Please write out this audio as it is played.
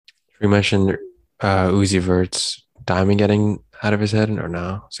We mentioned Uzi Vert's diamond getting out of his head, or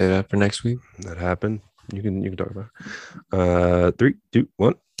no? Say that for next week. That happened. You can talk about it. 3, 2,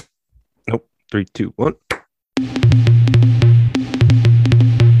 1. Nope. 3, 2, 1.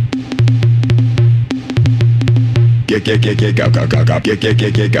 Get go go go go get go go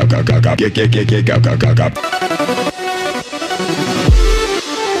go go get go go go go.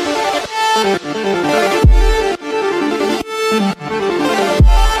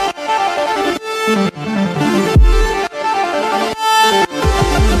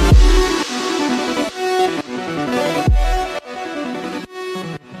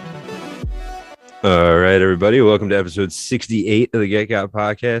 All right, everybody. Welcome to episode 68 of the Get Got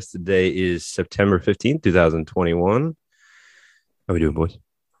podcast. Today is September 15th, 2021. How we doing, boys?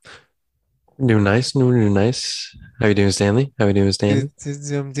 Doing nice. How you doing, Stanley? I'm doing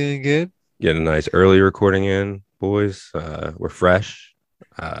good. Getting a nice early recording in, boys. We're fresh,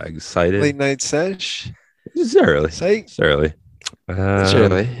 excited. Late night sesh. It's early. Psych. It's early. It's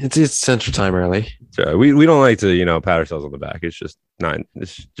early. It's Central Time early. We don't like to, pat ourselves on the back. It's just 9.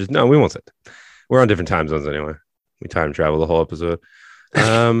 No, we won't say that. We're on different time zones anyway. We time travel the whole episode.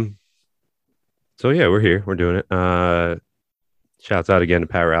 So yeah, we're here. We're doing it. Shouts out again to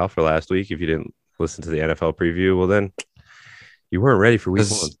Pat Ralph for last week. If you didn't listen to the NFL preview, well then you weren't ready for week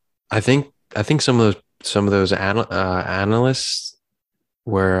 1. I think some of those analysts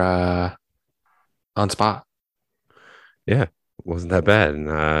were on spot. Yeah, wasn't that bad.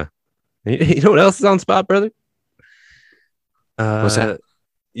 And you know what else is on spot, brother? What's that?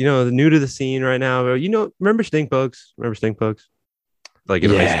 New to the scene right now. Remember stink bugs? Like in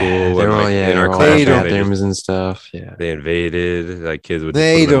high school, they were all, in our classrooms and stuff. Yeah, they invaded. Like kids would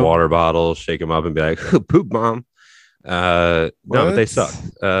just put them in water bottles, shake them up, and be like, "Poop, mom." No, but they suck.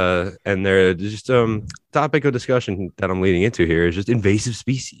 And they're just topic of discussion that I'm leading into here is just invasive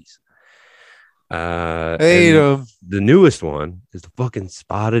species. Hate them. The newest one is the fucking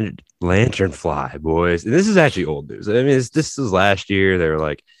spotted lanternfly, boys. And this is actually old news. I mean, this was last year. They were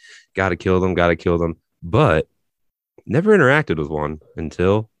like, gotta kill them. But never interacted with one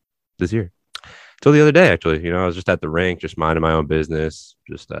until this year. Until the other day, actually. I was just at the rink, just minding my own business.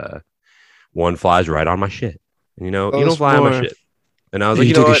 Just one flies right on my shit. And you don't fly on my shit. And I was like,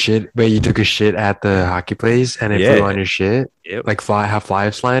 you took a shit. Wait, you took a shit at the hockey place and it flew on your shit? Yep. Like have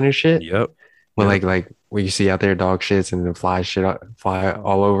flies fly on your shit? Yep. Well, like what you see out there, dog shits and the fly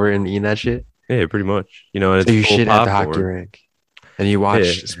all over and eating that shit. Yeah, pretty much. And so you shit at the hockey rink, and you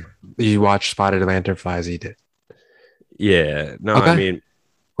watch spotted lanternflies eat it. Yeah, no, okay. I mean,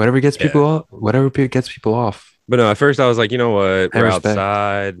 whatever gets people off. But no, at first I was like, you know what? We're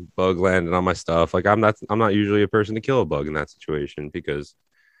outside, bug landed on my stuff. Like I'm not usually a person to kill a bug in that situation because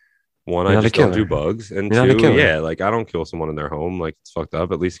one, I just don't do bugs, and two, like I don't kill someone in their home. Like it's fucked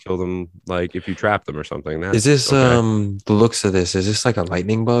up. At least kill them, like if you trap them or something. Is this the looks of this? Is this like a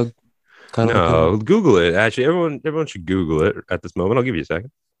lightning bug? No, Google it. Actually, everyone should Google it at this moment. I'll give you a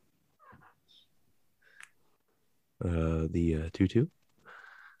second. The tutu.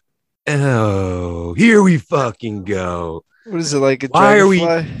 Oh, here we fucking go. What is it like? Why are we?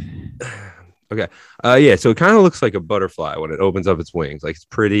 Okay. Yeah. So it kind of looks like a butterfly when it opens up its wings. Like it's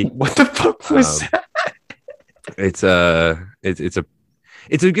pretty. What the fuck was that? It's a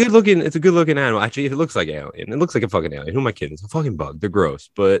good looking animal. Actually, it looks like alien. It looks like a fucking alien. Who am I kidding? It's a fucking bug. They're gross.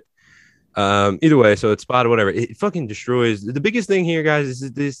 But either way, so it's spotted. Whatever. It fucking destroys. The biggest thing here, guys,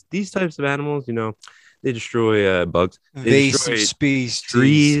 is these types of animals. They destroy bugs. They destroy species,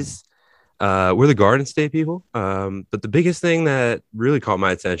 trees. We're the Garden State people. But the biggest thing that really caught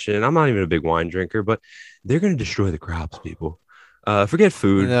my attention, and I'm not even a big wine drinker, but they're going to destroy the crops, people. Forget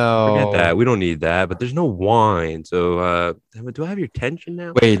food. No. Forget that. We don't need that. But there's no wine. So do I have your attention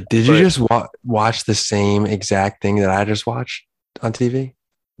now? Wait, did you just watch the same exact thing that I just watched on TV?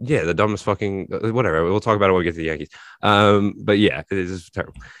 Yeah, the dumbest fucking whatever. We'll talk about it when we get to the Yankees. But yeah, it is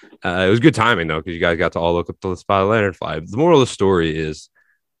terrible. It was good timing though, because you guys got to all look up the spotted lanternfly. The moral of the story is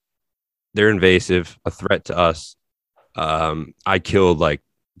they're invasive, a threat to us. I killed like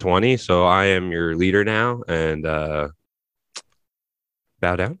 20, so I am your leader now, and bow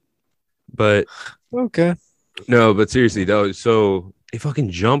down. But okay, no, but seriously though, so they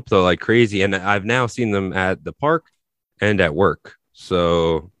fucking jump though like crazy, and I've now seen them at the park and at work.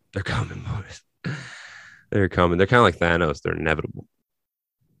 So they're coming, boys. They're coming. They're kind of like Thanos. They're inevitable.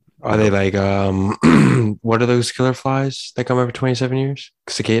 Are they like what are those killer flies that come every 27 years?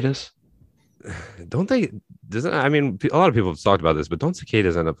 Cicadas? Don't they? I mean, a lot of people have talked about this, but don't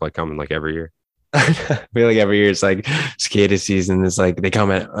cicadas end up like coming like every year? I feel like every year it's like cicada season. It's like they come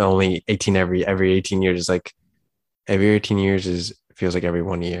at only 18 every 18 years. It's like every 18 years feels like every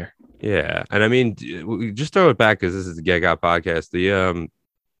 1 year. Yeah, and I mean, just throw it back because this is the Get Got podcast. The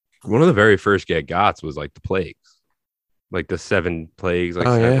one of the very first Get Gots was like the plagues, like the 7 plagues, like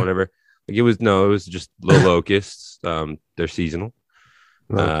Oh, seven, yeah. whatever. Like it was just the locusts. They're seasonal.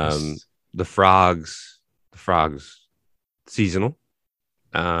 Locusts. The frogs, seasonal.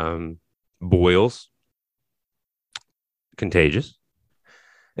 Boils, contagious,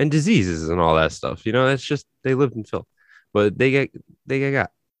 and diseases and all that stuff. You know, that's just they lived in filth, but they got.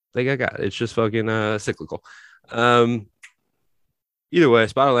 It's just fucking cyclical. Either way,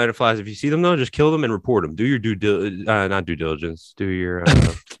 spotted lanternflies. If you see them though, just kill them and report them. Do your not due diligence. Do your.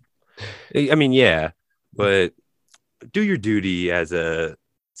 I mean, yeah, but do your duty as a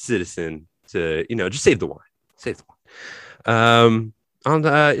citizen to just save the wine. Save the wine.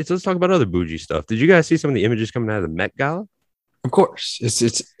 Let's talk about other bougie stuff. Did you guys see some of the images coming out of the Met Gala? Of course.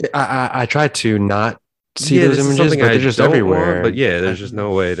 I try to not see those this is images, something but I they're just don't everywhere. want, but yeah, there's just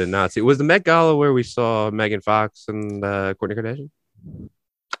no way to not see. Was the Met Gala where we saw Megan Fox and Kourtney Kardashian,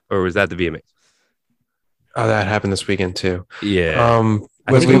 or was that the VMAs? Oh, that happened this weekend too. Yeah,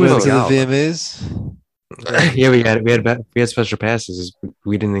 I Was think We it was went to the Gala. VMAs. yeah, we had special passes.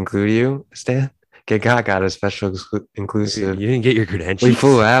 We didn't include you, Stan. Get got a special inclusive. You didn't get your credentials. We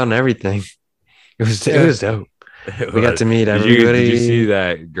flew out and everything. It was dope. We got to meet Did everybody. you see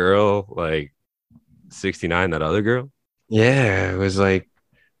that girl, like 69? That other girl? Yeah, it was like,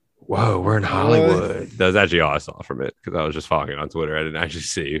 whoa, we're in Hollywood. That was actually all I saw from it because I was just following on Twitter. I didn't actually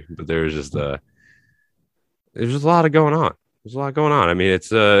see, but there's just a lot of going on. There's a lot going on. I mean,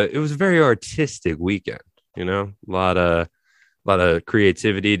 it was a very artistic weekend. You know, a lot of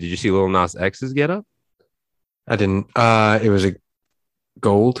creativity. Did you see Lil Nas X's get up? I didn't. It was a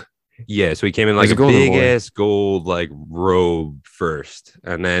gold. Yeah, so he came in He's like a a golden big boy. ass gold like robe first,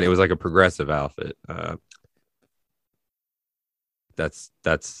 and then it was like a progressive outfit.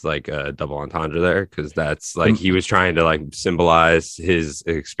 That's like a double entendre there because that's like he was trying to like symbolize his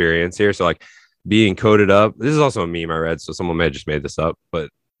experience here. So like being coated up. This is also a meme I read, so someone may have just made this up, but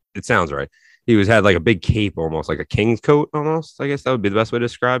it sounds right. He had like a big cape, almost like a king's coat, almost. I guess that would be the best way to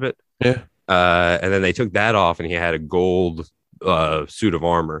describe it. Yeah. And then they took that off, and he had a gold suit of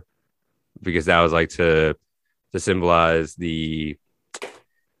armor because that was like to symbolize the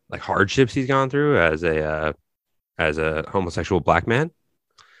like hardships he's gone through as a homosexual black man.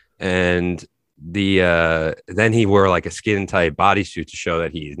 And then he wore like a skin tight bodysuit to show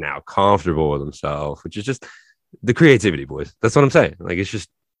that he's now comfortable with himself, which is just the creativity, boys. That's what I'm saying. Like it's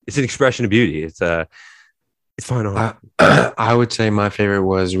an expression of beauty. It's fine art. I would say my favorite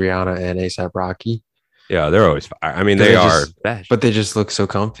was Rihanna and ASAP Rocky, Yeah, they're always fire. I mean, They they are just- best. but they just look so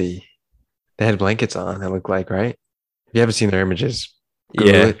comfy. They had blankets on. That looked like, right? If you haven't seen their images,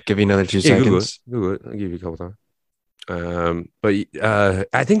 Google yeah, it. Give you another 2 Google seconds. it. Google it. I'll give you a couple times. But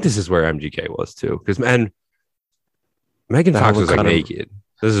I think this is where MGK was too, because Megan That Fox whole was like kind of- naked.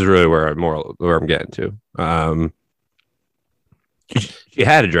 This is really where I'm getting to. She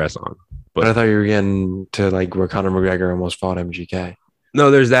had a dress on. But I thought you were getting to like where Conor McGregor almost fought MGK.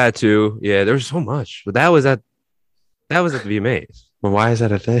 No, there's that too. Yeah, there's so much, but that was at the VMAs. But why is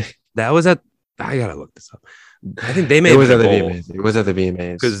that a thing? That was at. I gotta look this up. I think they made It was at the goal. VMAs. It was at the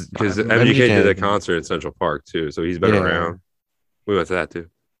VMAs. Because MGK did a concert in Central Park too, so he's been Yeah. around. We went to that too.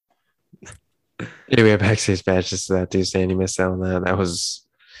 Yeah, we had backstage badges to that too. Stan, you missed out on that. That was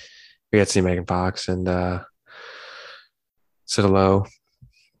we got to see Megan Fox and said hello.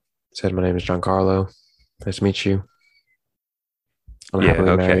 Said my name is Giancarlo. Nice to meet you. I'm a Yeah,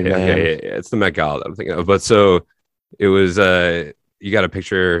 happily married man. yeah. It's the Met Gala that I'm thinking of. But so it was. You got a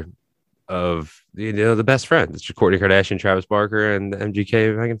picture of the best friends. It's Kourtney Kardashian, Travis Barker, and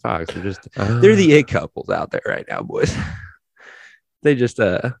MGK, Megan Fox. They're the it couples out there right now, boys. They just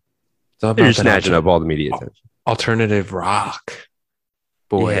It's all they're about just that snatching up all the media attention. alternative rock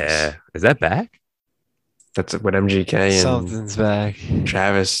boys. Yeah, is that back? That's what MGK and Something's back.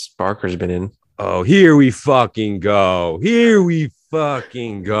 Travis Barker's been in. Oh, here we fucking go. Here we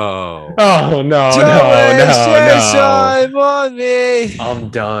fucking go. Oh no, Shame on me. I'm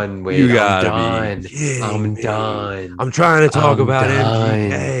done. Wait, You I'm gotta done. be kidding I'm me. done. I'm trying to talk I'm about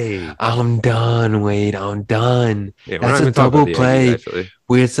done. MGK. I'm done. Wait, I'm done. Yeah, That's a even talking double about the play. Yankees, actually.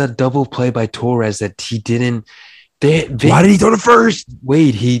 Wait, it's a double play by Torres that he didn't. They Why did he throw the first?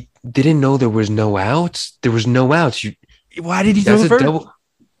 wait? He didn't know there was no outs. There was no outs. Why did he throw That's the a first? double.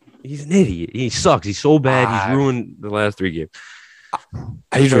 He's an idiot. He sucks. He's so bad. Ah. He's ruined the last 3 games.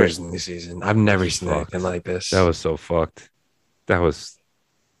 He's ruined this season. I've never seen Fucked. anything like this. That was so fucked. That was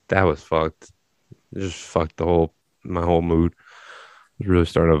fucked. It just fucked my whole mood. It was really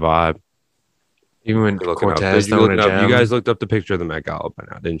starting to vibe. Even when You're looking up. Cortez You, throwing a looking up, you gem. guys looked up the picture of the Met Gala by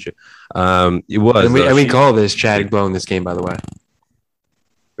now, didn't you? It was. And we she- call this Chad blowing this game, by the way.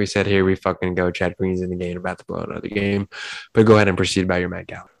 We said here we fucking go. Chad Green's in the game, about to blow another game. But go ahead and proceed about your Met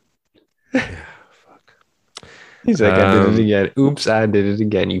Gala. Fuck. He's like, I did it again. Oops, I did it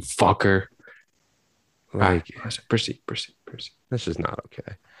again, you fucker. Like, Proceed. that's just not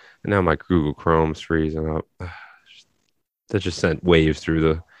okay. And now my Google Chrome's freezing up. That just sent waves through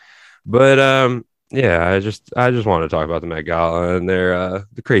the. But yeah, I just want to talk about the Met Gala and their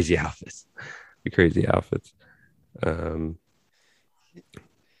the crazy outfits, feel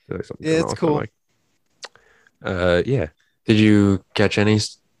like something's Yeah, going it's on with cool. my mic. Yeah. Did you catch any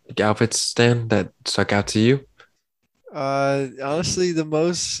outfits, Stan, that stuck out to you? Honestly,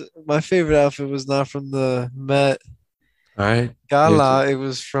 my favorite outfit was not from the Met All right. Gala. It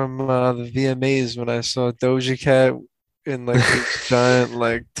was from the VMAs when I saw Doja Cat in like this giant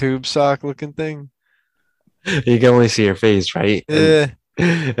like tube sock looking thing. You can only see her face, right? Yeah,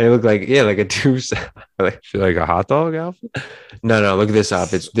 And it looked like a tube. Like, Feel like a hot dog outfit? no, look at this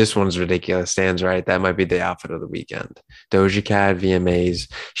outfit. This one's ridiculous. Stan's right. That might be the outfit of the weekend. Doja Cat,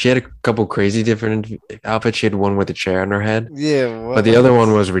 VMAs. She had a couple crazy different outfits. She had one with a chair on her head, yeah. but the other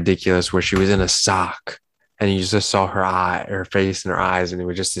one was ridiculous, where she was in a sock, and you just saw her face, and her eyes, and it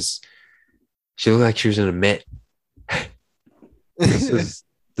was just this. She looked like she was in a mitt. This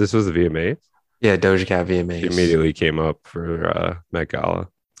was the VMA. Yeah, Doja Cat VMAs. She immediately came up for Met Gala.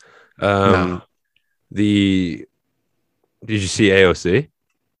 No. Did you see AOC?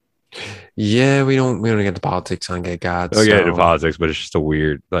 Yeah, we don't get the politics on Get God. Okay, so into politics, but it's just a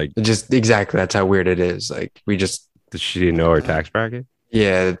weird like. just exactly that's how weird it is. Like we just Does she know her tax bracket?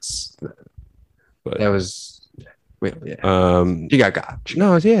 yeah, it's But that was yeah. She got God.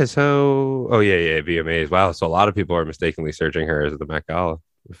 no, yeah. So VMAs. Wow, so a lot of people are mistakenly searching her as the Met Gala.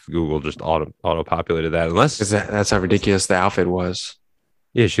 If Google just auto populated that, unless That's how ridiculous the outfit was.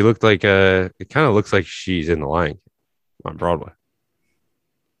 yeah, she looked like it kind of looks like she's in the Lion King on Broadway.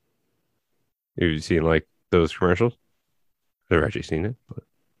 You've seen like those commercials? I've never actually seen it, but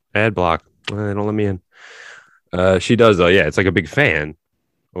ad block. Don't let me in. She does though. Yeah, it's like a big fan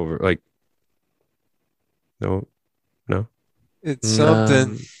over like. No, It's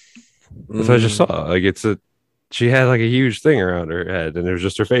something. that's what I just saw. Like she had like a huge thing around her head, and it was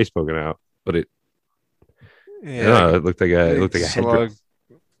just her face poking out. But it it looked like a big head. slug.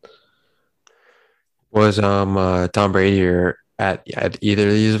 Was Tom Brady here at either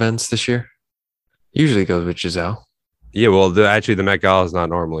of these events this year? Usually goes with Giselle. Yeah, well, the Met Gala is not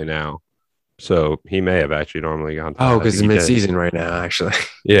normally now, so he may have actually normally gone. Oh, I because it's think he did. mid-season right now, actually.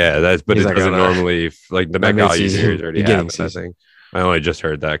 Yeah, but He's it like, doesn't oh, no. normally like the By Met Gala mid-season, usually already beginning happens. I season. think I only just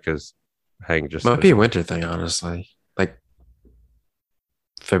heard that because Hank just Might said be a something. winter thing, honestly. Like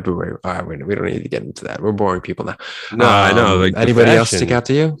February. All right, we don't need to get into that. We're boring people now. No, I know. Like the anybody else fashion- stick out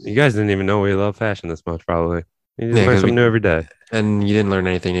to you? You guys didn't even know we love fashion this much, probably. You just Yeah, learn 'cause something new every day. And you didn't learn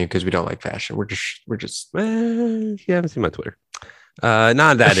anything new because we don't like fashion. We're just You haven't seen my Twitter.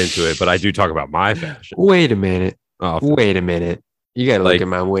 Not that into it, but I do talk about my fashion. wait a minute. Oh, Wait a minute. You gotta Like- look at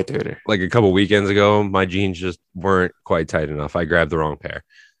my way Twitter. like a couple weekends ago, my jeans just weren't quite tight enough. I grabbed the wrong pair.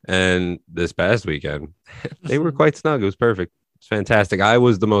 And this past weekend, they were quite snug. It was perfect. It's fantastic. I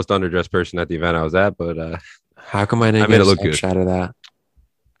was the most underdressed person at the event I was at, but How come I didn't I made get it a look good. shot of that?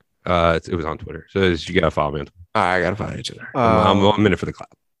 it was on Twitter. So you gotta follow me on Twitter. All right, I gotta find each other. I'm in it for the clout.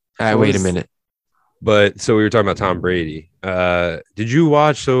 All right, wait a minute. But so we were talking about Tom Brady. Did you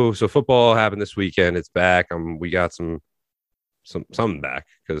watch? So football happened this weekend. It's back. We got something back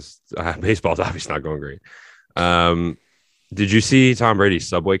because baseball's obviously not going great. Did you see Tom Brady's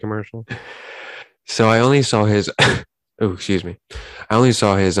Subway commercial? So I only saw his. Oh, excuse me. I only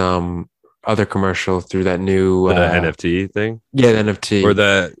saw his other commercial through that new The NFT thing Yeah, the NFT. or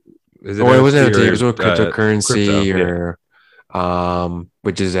the? Is it wasn't NFT. or, It was with cryptocurrency crypto, or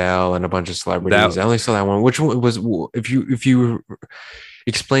with Giselle and a bunch of celebrities. That- I only saw that one. Which one was? If you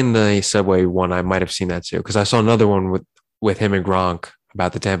explain the Subway one, I might have seen that too because I saw another one with him and Gronk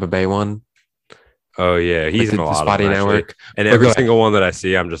about the Tampa Bay one. Oh yeah, he's With in the a lot Spotty of them, actually. Network. And But every go ahead. single one that I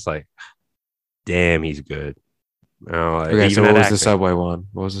see, I'm just like, damn, he's good. Okay, so what was the Subway one?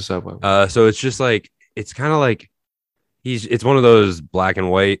 What was the Subway one? So it's just like it's kind of like it's one of those black and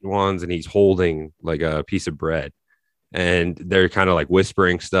white ones, and he's holding like a piece of bread, and they're kind of like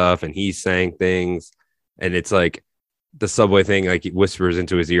whispering stuff, and he's saying things, and it's like the Subway thing, like he whispers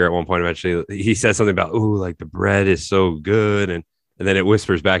into his ear at one point. Eventually, he says something about, "Ooh, like the bread is so good," and then it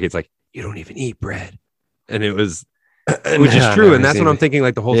whispers back, it's like, "You don't even eat bread," and it was. Which is true, and that's what I'm thinking.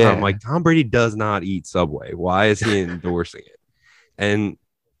 Like the whole time, I'm like Tom Brady does not eat Subway. Why is he endorsing it? And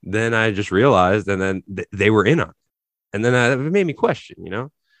then I just realized, and then they were in on it. And then it made me question, I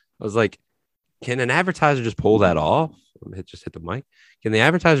was like, can an advertiser just pull that off? Just hit the mic. Can the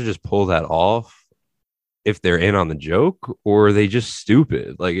advertiser just pull that off if they're in on the joke, or are they just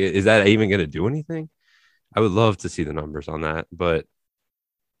stupid? Like, is that even going to do anything? I would love to see the numbers on that, but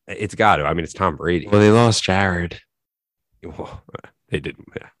it's got to. I mean, it's Tom Brady. Well, they lost Jared. Well, they didn't.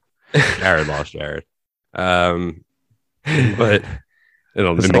 Yeah. Jared lost Jared. But in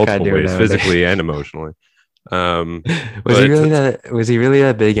multiple ways, physically and emotionally. Was he really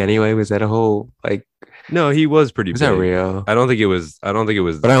that big anyway? Was that a whole like? No, he was pretty. Was big. that real? I don't think it was. But I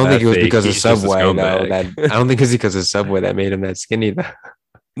don't think it was because of Subway though. I don't think it's because of Subway that made him that skinny though.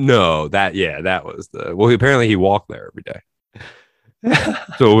 No, that was the. Well, apparently he walked there every day.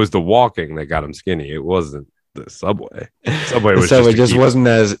 So it was the walking that got him skinny. It wasn't the Subway. Subway was wasn't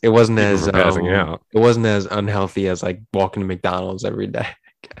as passing out. It wasn't as unhealthy as like walking to McDonald's every day.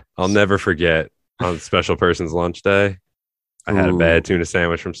 I'll never forget on special person's lunch day, I had a bad tuna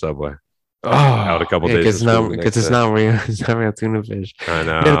sandwich from Subway. Out a couple days because it's not real. It's not real tuna fish. I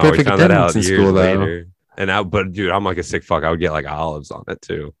know. We had a perfect found that out in years school, later. But dude, I'm like a sick fuck. I would get like olives on it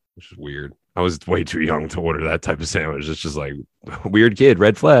too, which is weird. I was way too young to order that type of sandwich. It's just like weird kid,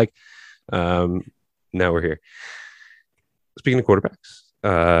 red flag. Now we're here. Speaking of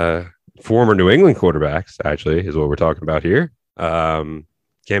quarterbacks, former New England quarterbacks actually is what we're talking about here. Cam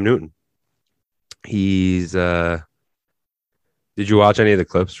Newton. He's did you watch any of the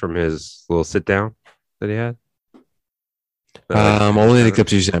clips from his little sit down that he had? Only the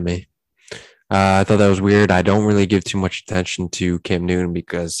clips you sent me. I thought that was weird. I don't really give too much attention to Cam Newton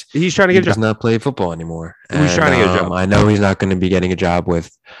because he's trying to get a job. Does not play football anymore. He's trying to get a job. I know he's not going to be getting a job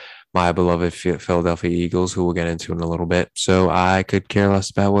with my beloved Philadelphia Eagles, who we'll get into in a little bit. So I could care less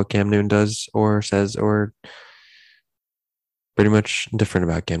about what Cam Newton does or says or pretty much different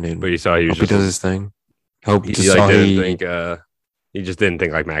about Cam Newton. But you saw he does his thing. He just didn't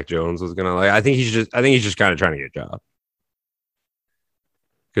think like Mac Jones was gonna like. I think he's just kind of trying to get a job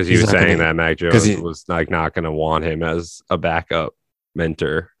because he was saying that Mac Jones was like not gonna want him as a backup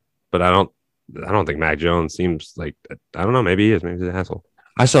mentor. But I don't think Mac Jones seems like, I don't know. Maybe he is. Maybe he's an asshole.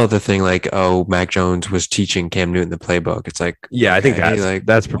 I saw the thing like, oh, Mac Jones was teaching Cam Newton the playbook. It's like, yeah, I think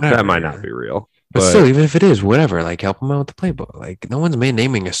that might not be real. But still, even if it is, whatever, like help him out with the playbook. Like no one's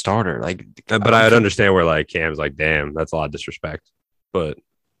naming a starter. Like, but I would understand where like Cam's like, damn, that's a lot of disrespect. But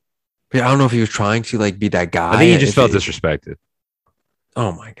yeah, I don't know if he was trying to like be that guy. I think he just felt disrespected.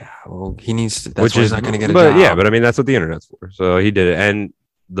 Oh my god! Well, he needs to. That's why he's not going to get a job. Yeah, but I mean that's what the internet's for. So he did it, and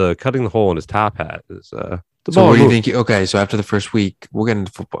the cutting the hole in his top hat is the so what do you think? Okay, so after the first week, we'll get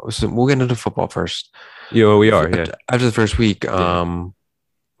into football. So we'll get into football first. Yeah, we are. Yeah. After the first week, who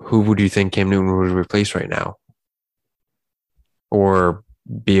would you think Cam Newton would replace right now, or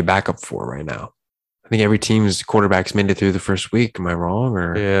be a backup for right now? I think every team's quarterbacks made it through the first week. Am I wrong?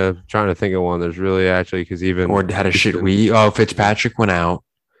 Or yeah, trying to think of one. There's really actually because even or had a shit week. Oh, Fitzpatrick went out.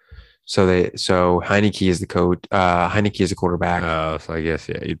 So Heineke is the coach. Heineke is the quarterback. Oh, so I guess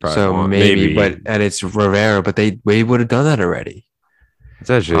you'd probably so maybe, and it's Rivera, but they would have done that already. It's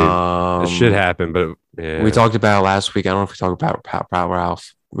actually it should happen, but yeah. We talked about last week. I don't know if we talked about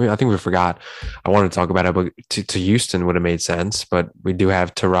Ralph. I think we forgot. I wanted to talk about it, but to Houston would have made sense. But we do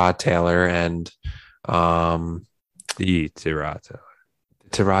have Tyrod Taylor and Tyrod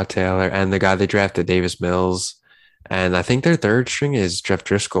Taylor and the guy they drafted, Davis Mills. And I think their third string is Jeff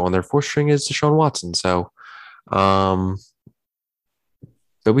Driscoll, and their fourth string is Deshaun Watson. So they'll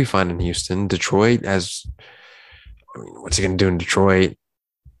be fine in Houston. Detroit, what's he going to do in Detroit?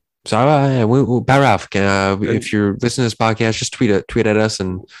 So, Pat Ralph, if you're listening to this podcast, just tweet at us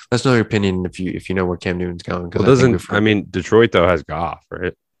and let us know your opinion if you know where Cam Newton's going. Well, Detroit though has Goff,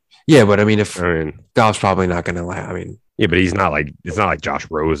 right? Yeah, but Goff's probably not going to. Yeah, but he's not like it's not like Josh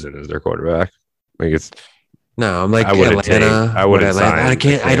Rosen is their quarterback. Like it's. No, I'm like Atlanta.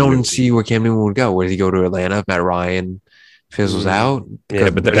 I don't see where Cam Newton would go. Would he go to Atlanta if Matt Ryan fizzles out? Yeah,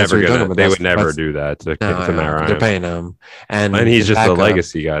 but they're never gonna. They would never do that to Matt Ryan. They're paying him, and he's just a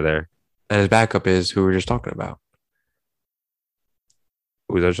legacy guy there. And his backup is who we were just talking about.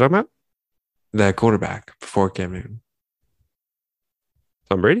 Who was I talking about? The quarterback before Cam Newton.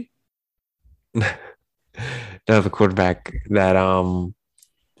 Tom Brady? No, the quarterback that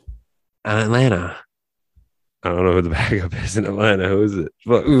Atlanta. I don't know who the backup is in Atlanta. Who is it?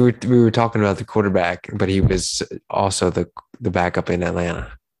 Well, we were talking about the quarterback, but he was also the backup in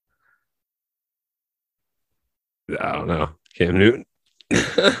Atlanta. I don't know. Cam Newton.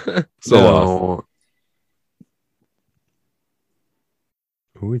 So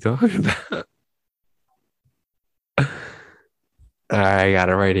who are we talking about? I got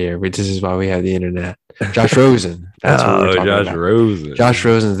it right here. But this is why we have the internet. Josh Rosen. That's what we're talking Josh about. Rosen. Josh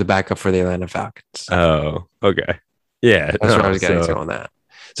Rosen is the backup for the Atlanta Falcons. Oh, okay. Yeah, That's what I was getting to on that.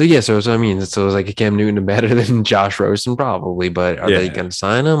 So yeah, so I mean, so it was like Cam Newton better than Josh Rosen, probably, but are they going to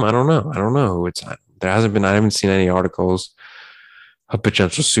sign him? I don't know. I don't know who would sign him. There hasn't been. I haven't seen any articles of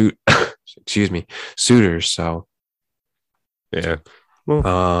potential suitors. So yeah,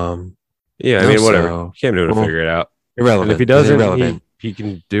 well, yeah. I mean, whatever. Cam Newton will figure it out. Irrelevant. And if he doesn't, he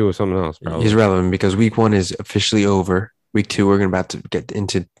can do something else. Probably. He's relevant because week 1 is officially over. Week 2, we're about to get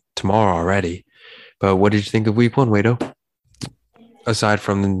into tomorrow already. But what did you think of week 1, Wado? Aside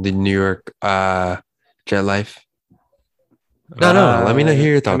from the New York jet life. No. Let me know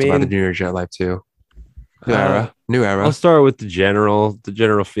hear your thoughts about the New York jet life too. New era. I'll start with the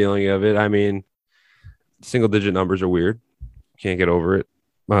general feeling of it. I mean, single digit numbers are weird. Can't get over it.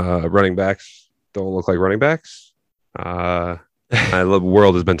 Running backs don't look like running backs. The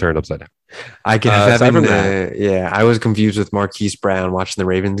world has been turned upside down. I can have I was confused with Marquise Brown watching the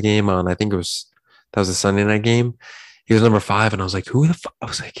Ravens game on. I think that was a Sunday night game. He was number 5, and I was like, "Who the fuck?" I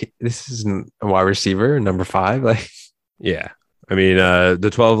was like, "This isn't a wide receiver, number 5." Like, yeah. I mean, the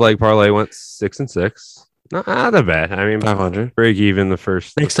 12 leg parlay went 6 and 6. Not that bad. I mean, 500 break even the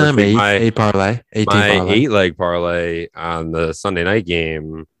first. Next time, eight parlay. 8 leg parlay on the Sunday night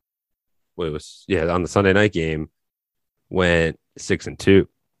game. On the Sunday night game went 6 and 2.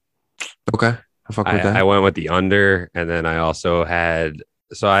 Okay, I went with the under, and then I also had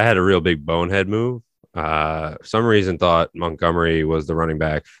a real big bonehead move. For some reason thought Montgomery was the running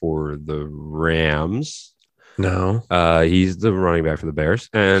back for the Rams. No, he's the running back for the Bears,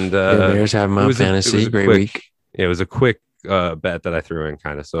 and the Bears have him on fantasy. Great week. It was a quick bet that I threw in,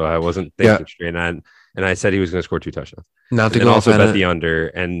 kind of, so I wasn't thinking straight. And I said he was going to score 2 touchdowns. Not to and go also bet the under,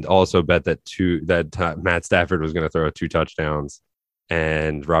 and also bet that Matt Stafford was going to throw 2 touchdowns,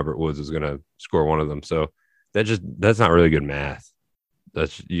 and Robert Woods was going to score one of them. So that's not really good math. I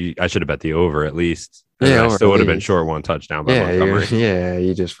should have bet the over at least. Yeah, I still would have been short 1 touchdown by Montgomery.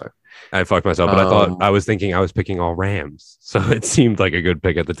 You just fuck. I fucked myself, but I was thinking I was picking all Rams, so it seemed like a good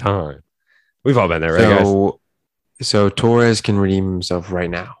pick at the time. We've all been there, right, guys? So Torres can redeem himself right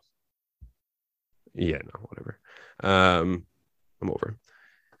now. Yeah, no, whatever. I'm over.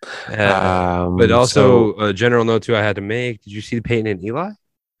 But also, a general note too, I had to make. Did you see the Peyton and Eli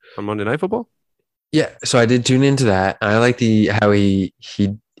on Monday Night Football? Yeah, so I did tune into that. I like how he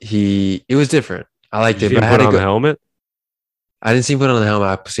it was different. I liked it. But I had on the helmet. I didn't see him put on the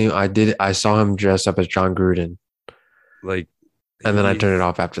helmet. I saw him dressed up as John Gruden. And then I turned it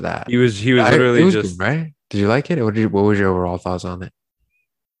off after that. He was literally just good, right. Did you like it? What was your overall thoughts on it?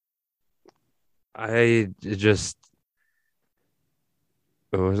 What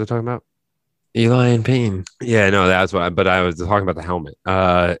was I talking about? Eli and Peyton. Yeah, no, that's why. But I was talking about the helmet.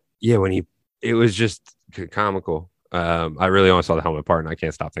 It was just comical. I really only saw the helmet part, and I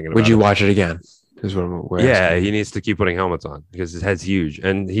can't stop thinking about it. Would you watch it again? He needs to keep putting helmets on because his head's huge,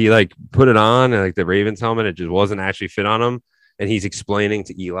 and he put it on, and the Ravens helmet, it just wasn't actually fit on him, and he's explaining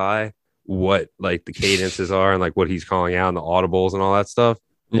to Eli what the cadences are and what he's calling out and the audibles and all that stuff.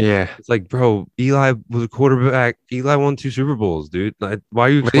 Yeah, it's bro, Eli was a quarterback. Eli won 2 Super Bowls, dude. Why are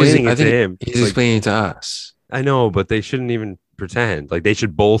you explaining it to him? He's explaining it to us. I know, but they shouldn't even pretend. They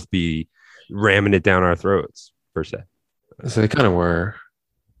should both be ramming it down our throats per se. So they kind of were.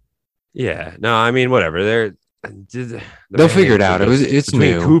 Yeah, no, I mean, whatever. They'll figure it out. It's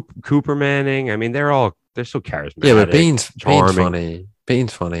new. Cooper Manning. I mean, they're so charismatic. Yeah, but Payne's funny.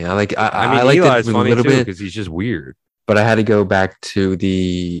 Payne's funny. I like Eli's funny a little bit because he's just weird. But I had to go back to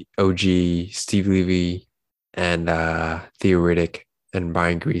the OG Steve Levy and Theo Riddick and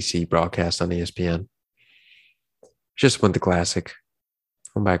Brian Greasy broadcast on ESPN. Just went the classic.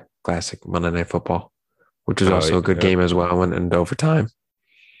 Went back classic Monday Night Football, which was also a good game as well. Went into overtime.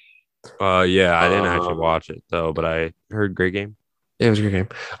 I didn't actually watch it though, but I heard great game. Yeah, it was a great game.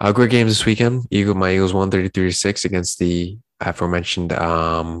 Great games this weekend. My Eagles won 33-6 against the aforementioned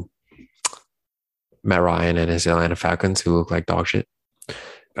Matt Ryan and his Atlanta Falcons, who look like dog shit.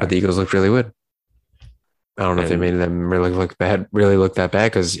 But the Eagles looked really good. I don't know if they made them really look that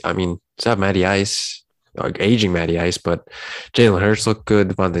bad because it's not Matty Ice, aging Matty Ice, but Jalen Hurts looked good.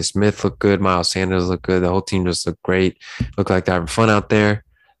 Devontae Smith looked good. Miles Sanders looked good. The whole team just looked great. Looked like they're having fun out there.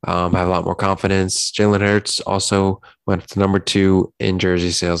 Have a lot more confidence. Jalen Hurts also went to number 2 in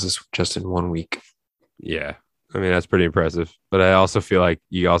jersey sales just in 1 week. Yeah. I mean, that's pretty impressive. But I also feel like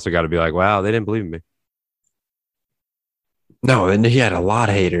you also got to be like, wow, they didn't believe in me. No, and he had a lot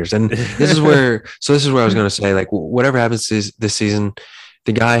of haters. And this is where I was going to say, whatever happens this season,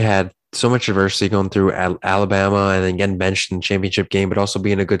 the guy had so much adversity going through Alabama and then getting benched in the championship game, but also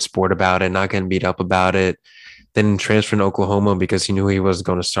being a good sport about it, not getting beat up about it. Then transferring to Oklahoma because he knew he was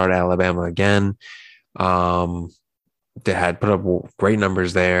going to start at Alabama again. They had put up great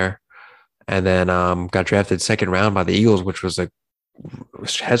numbers there, and then got drafted second round by the Eagles, which was a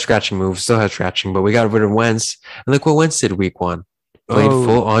head scratching move, still head scratching. But we got rid of Wentz, and look what Wentz did week one. Played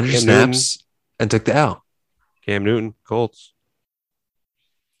full 100 snaps and took the L. Cam Newton, Colts.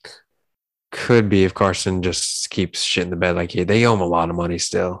 Could be if Carson just keeps shit in the bed like he. They owe him a lot of money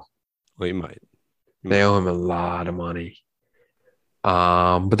still. Well, he might. They owe him a lot of money.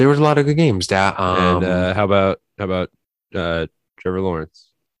 But there was a lot of good games. That and how about Trevor Lawrence?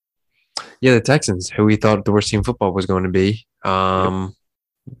 Yeah, the Texans, who we thought the worst team in football was going to be,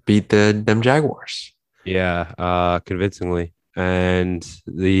 beat them Jaguars. Yeah, convincingly. And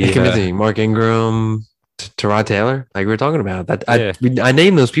the convincing Mark Ingram, Tyrod Taylor, like we were talking about. That I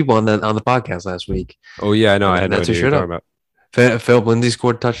named those people on the podcast last week. Oh yeah, I know. I had that's no idea what you're talking about. Philip Lindsay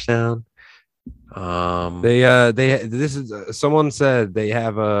scored a touchdown. Someone said they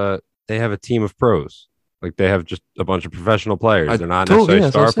have a team of pros. Like they have just a bunch of professional players. They're not necessarily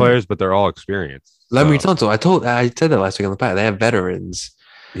star players, but they're all experienced. Laremy Tunsil. I said that last week on the pod. They have veterans.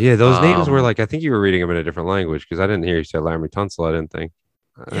 Yeah, those names were like, I think you were reading them in a different language because I didn't hear you say Laremy Tunsil. I didn't think.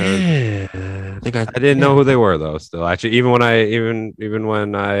 I didn't know who they were though. Still, actually, even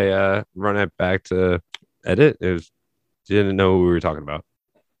when I run it back to edit, didn't know who we were talking about.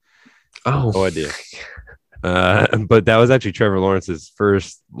 Oh, no idea. But that was actually Trevor Lawrence's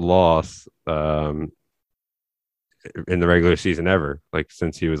first loss in the regular season ever, like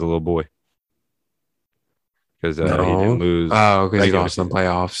since he was a little boy. Because he didn't lose. Oh, because he lost in the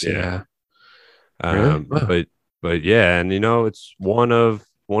playoffs. Yeah. Really? Wow. But yeah, and it's one of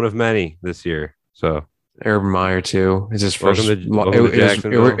many this year. So Urban Meyer too. It's his first. It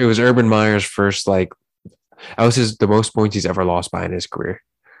was Urban Meyer's first that was the most points he's ever lost by in his career.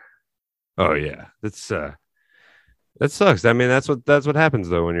 Oh yeah, that sucks. I mean, that's what happens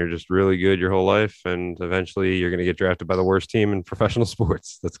though when you're just really good your whole life, and eventually you're gonna get drafted by the worst team in professional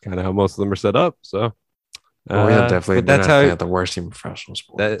sports. That's kind of how most of them are set up. So. Definitely. But that's how the worst team in professional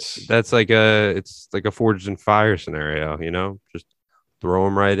sports. That's like it's like a forged in fire scenario. Just throw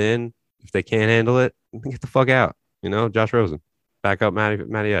them right in. If they can't handle it, get the fuck out. Josh Rosen, back up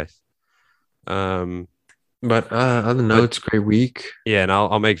Matty Ice. But other notes, great week. Yeah, and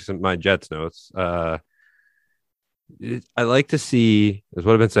I'll make my Jets notes. I like to see, is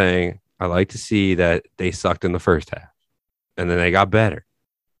what I've been saying. I like to see that they sucked in the first half, and then they got better,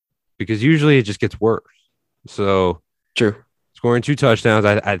 because usually it just gets worse. So true. Scoring 2 touchdowns.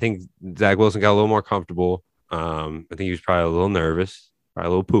 I think Zach Wilson got a little more comfortable. I think he was probably a little nervous, probably a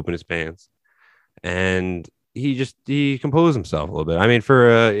little poop in his pants. And he composed himself a little bit. I mean,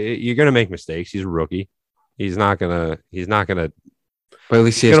 you're gonna make mistakes. He's a rookie. He's not gonna but at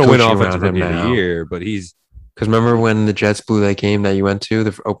least he's gonna win offensive rookie of the year, but he's because remember when the Jets blew that game that you went to,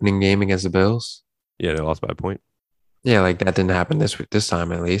 the opening game against the Bills? Yeah, they lost by a point. Yeah, like that didn't happen this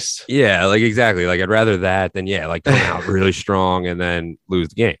time at least. Yeah, like exactly. Like I'd rather that than come out really strong and then lose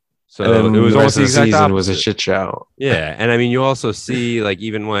the game. So it was almost the exact season opposite. Was a shit show. Yeah, and I mean you also see like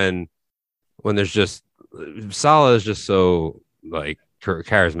even when there's just Saleh is just so like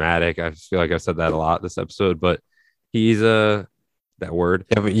charismatic. I feel like I've said that a lot this episode, but he's that word.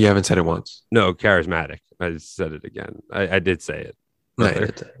 Yeah, but you haven't said it once. No, charismatic. I just said it again. I did say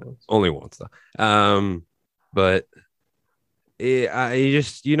it. Only once though. But you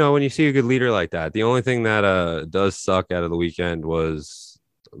just when you see a good leader like that, the only thing that does suck out of the weekend was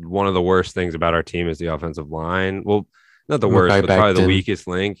one of the worst things about our team is the offensive line. Well, not the worst, but probably the weakest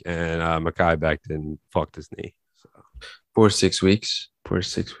link. And Mekhi Becton fucked his knee. So 4 to 6 weeks. 4 to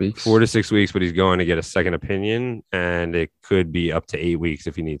 6 weeks. 4 to 6 weeks, but he's going to get a second opinion, and it could be up to 8 weeks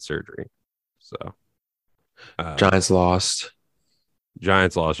if he needs surgery. So Giants lost.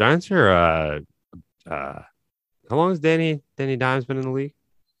 Giants are how long has Danny Dimes been in the league?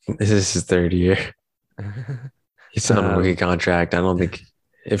 This is his 3rd year. He's on a rookie contract. I don't think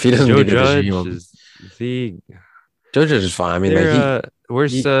if he doesn't Joe get Judge Joe Judge is fine. I mean,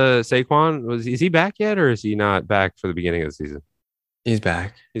 where's Saquon? Is he back yet, or is he not back for the beginning of the season? He's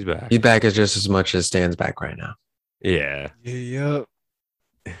back. He's back. He's back as just as much as Stan's back right now. Yeah. Yep.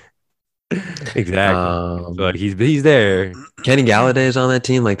 Exactly. So like he's there. Kenny Galladay is on that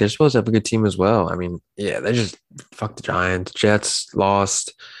team. Like they're supposed to have a good team as well. I mean, yeah, they just fuck the Giants. Jets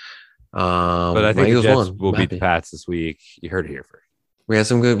lost. But I think the Jets will beat the Pats this week. You heard it here first. We got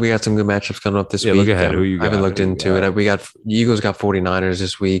some good matchups coming up this week. Look ahead. Who you got? I haven't looked into it. We got Eagles got 49ers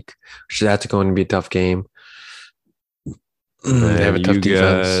this week. That's going to be a tough game. They have a And tough you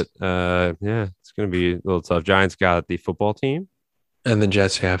defense. got, yeah, it's going to be a little tough. Giants got the football team. And the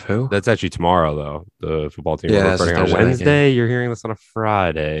Jets have who? That's actually tomorrow, though. The football team. Yeah, We're that's the recording on Thursday night game. Wednesday. You're hearing this on a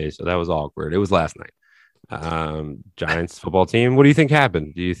Friday, so that was awkward. It was last night. Giants football team. What do you think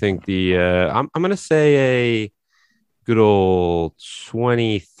happened? Do you think the? I'm gonna say a good old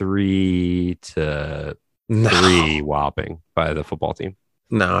 23 to No. 3 whopping by the football team.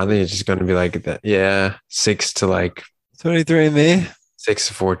 No, I think it's just going to be like that. Yeah, 6 to like 23 and me. 6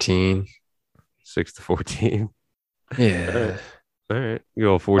 to 14. 6 to 14. Yeah. All right. You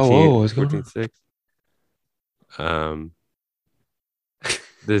go 14. whoa, what's going 14 on?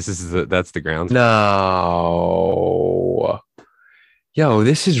 6. That's the ground. No. Yo,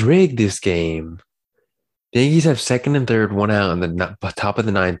 this is rigged, this game. The Yankees have second and third, one out in the top of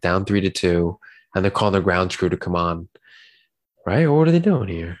the ninth, down 3-2, and they're calling the ground crew to come on. Right? Or what are they doing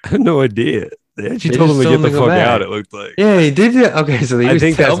here? I have no idea. They actually They told him just to get told the them to go fuck back. out, it looked like. Yeah, he did it. Okay, so they I used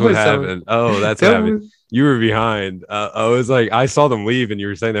think that's what Elvis some- happened. Oh, that's what happened. You were behind. I was like, I saw them leave, and you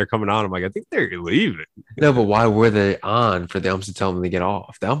were saying they're coming on. I'm like, I think they're leaving. No, but why were they on for the umps to tell them to get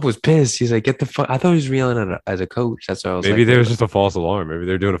off? The ump was pissed. He's like, get the fuck. I thought he was reeling as a coach. That's what I was Maybe like. there was just a false alarm. Maybe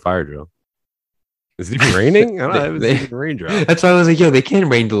they're doing a fire drill. Is it even raining? I don't know. It was They- even raindrop. That's why I was like, yo, they can't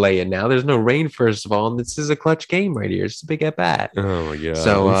rain delay it now. There's no rain, first of all. And this is a clutch game right here. It's a big at bat. Oh my god!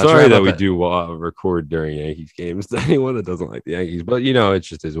 So, I'm to sorry wrap that up we that- do record during Yankees games to anyone that doesn't like the Yankees, but you know, it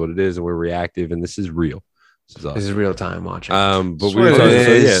just is what it is, and we're reactive, and this is real. This is This awesome. is real time watching. But That's we were what it talking,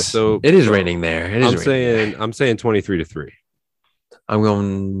 so is. yeah, so It is raining there. It is raining. I'm saying 23 to 3. I'm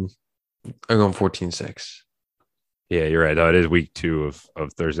going 14-6. Yeah, you're right. Though it is week 2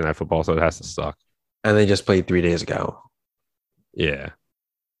 of Thursday Night Football, so it has to suck. And they just played 3 days ago. Yeah.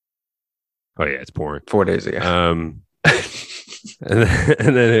 Oh yeah, it's pouring. 4 days ago. And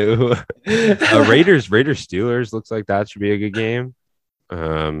then Raiders Steelers looks like that should be a good game.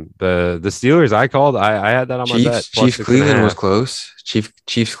 The Steelers I called. I had that on my bet. Chiefs +6.5. Cleveland was close.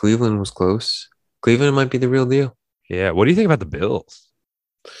 Chiefs Cleveland was close. Cleveland might be the real deal. Yeah. What do you think about the Bills?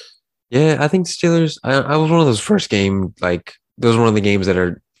 Yeah, I think Steelers. I was one of those first game. Like those are one of the games that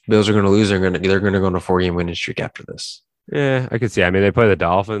are Bills are going to lose. They're going to go on a 4-game winning streak after this. Yeah, I could see. I mean, they play the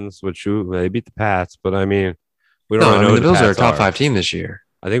Dolphins, which they beat the Pats, but I mean, we don't No, really I know mean who the Bills are a Pats top 5 team this year.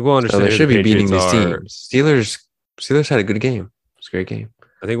 I think we'll So understand. they who should the be beating these Patriots are. teams. Steelers had a good game. It's a great game.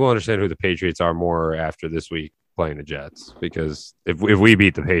 I think we'll understand who the Patriots are more after this week playing the Jets, because if we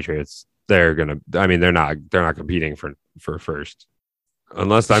beat the Patriots, they're gonna. I mean, they're not competing for first,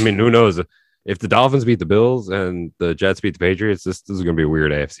 unless who knows. If the Dolphins beat the Bills and the Jets beat the Patriots, this is going to be a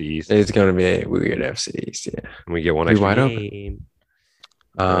weird AFC East. It's going to be a weird FC East. Yeah. And we get one Be extra wide open. game.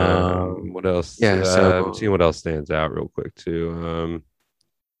 Um, What else? yeah, so- I'm seeing what else stands out real quick too.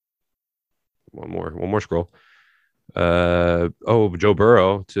 One more scroll. Joe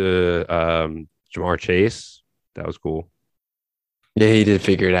Burrow to Jamar Chase. That was cool. yeah, he did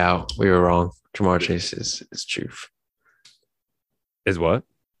figure it out. We were wrong. Jamar Chase is truth. Is what?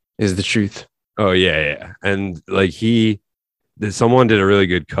 Is the truth. Oh yeah. And like someone did a really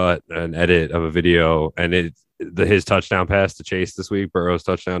good cut, an edit of a video, and his touchdown pass to Chase this week, Burrow's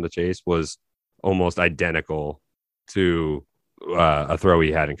touchdown to Chase, was almost identical to a throw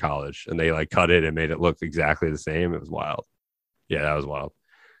he had in college, and they like cut it and made it look exactly the same. It was wild. Yeah, that was wild.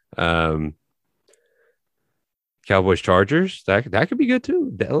 Cowboys Chargers, that could be good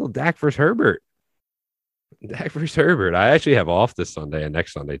too. That little Dak versus Herbert. I actually have off this Sunday and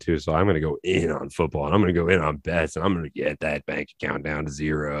next Sunday too, so I'm going to go in on football, and I'm going to go in on bets, and I'm going to get that bank account down to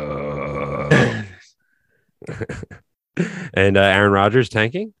 0. And Aaron Rodgers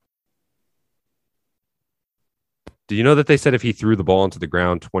tanking. Do you know that they said if he threw the ball into the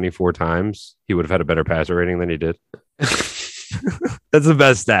ground 24 times, he would have had a better passer rating than he did? That's the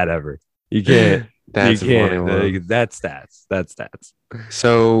best stat ever. You can't. That's you a funny can't. one. That's stats.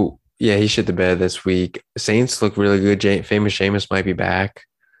 So yeah, he shit the bed this week. Saints look really good. Famous Jameis might be back.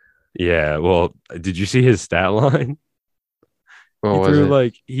 Yeah. Well, did you see his stat line? What he was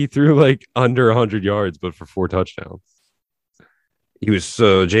it? he threw like under 100 yards, but for 4 touchdowns.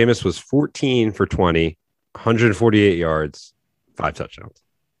 Jameis was 14 for 20, 148 yards, 5 touchdowns.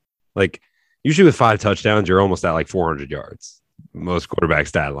 Like usually with 5 touchdowns, you're almost at like 400 yards. Most quarterback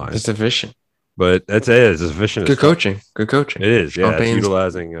stat lines. It's efficient. But that's it. It's efficient. Good as fuck. coaching. Good coaching. It is. Yeah. Sean It's Payne's-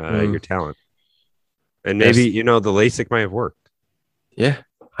 utilizing your talent. And maybe, the LASIK might have worked. Yeah,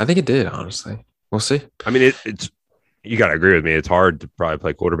 I think it did. Honestly, we'll see. I mean, it's you got to agree with me. It's hard to probably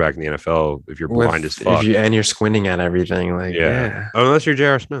play quarterback in the NFL if you're blind as fuck. And you're squinting at everything. Like yeah. Unless you're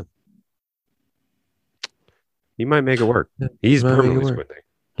J.R. Smith. He might make it work. He's He might make it permanently work. squinting.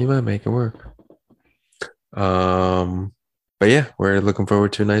 He might make it work. but yeah, we're looking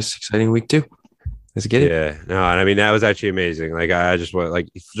forward to a nice, exciting week too. Let's get it. Yeah, no, and I mean that was actually amazing. Like I just went like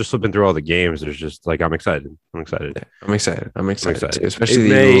just flipping through all the games. There's just like I'm excited. I'm excited. Yeah, I'm excited. I'm I'm excited too, excited. especially It the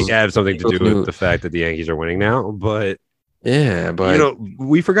may Eagles. have something to Eagles do knew- with the fact that the Yankees are winning now, but Yeah, but you know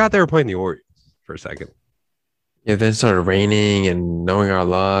we forgot they were playing the Orioles for a second. yeah, then it started raining and knowing our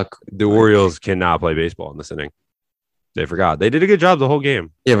luck. The Orioles cannot play baseball in this inning. They forgot. They did a good job the whole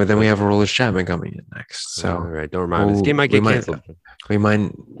game. Yeah, but then we have Aroldis Chapman coming in next, so all right, don't remind me. This game might we get canceled. we might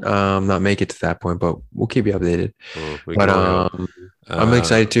not make it to that point, but we'll keep you updated. We But can only hope. I'm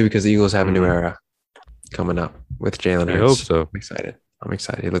excited too because the Eagles have a new mhm. era coming up with Jalen I Hurts. hope so. I'm excited. I'm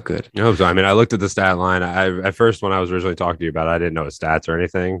excited. He looked good. I hope so. I mean, I looked at the stat line. I at first when I was originally talking to you about it, I didn't know his stats or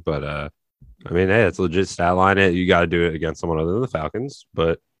anything, but I mean, hey, it's a legit stat line. You got to do it against someone other than the Falcons,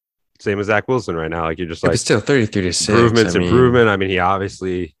 but same as Zach Wilson right now. Like you're just Yeah, like but still 33-6. improvement. I mean, he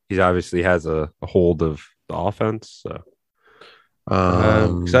obviously has a hold of the offense. So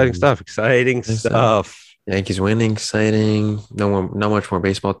exciting stuff. Exciting stuff. Yankees winning, exciting. Not much more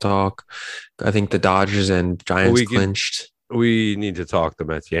baseball talk. I think the Dodgers and Giants we could- clinched. We need to talk the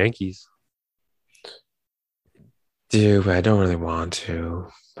Mets Yankees. Dude, I don't really want to,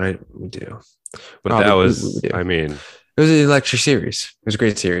 but we do. But Oh, that we was, do. I mean, It was an electric series. It was a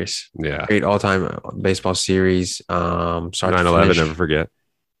great series. yeah. Great all-time baseball series. Start to 9/11, finish. never forget.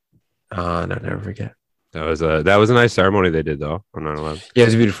 No, never forget. That was a nice ceremony they did though on 9/11. Yeah, it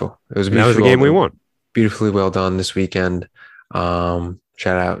was beautiful. It was And that was the beautifully game we well done. won. Beautifully well done this weekend. Shout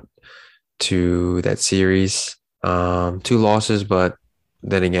out to that series. 2 losses, but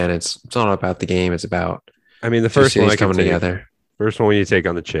then again, it's not about the game. It's about I mean, the two first one cities I coming coming together. First one you take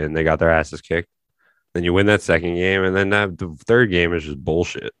on the chin, they got their asses kicked. Then you win that second game, and then the third game is just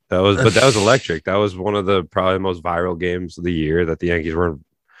bullshit. That was electric. That was one of the probably most viral games of the year that the Yankees were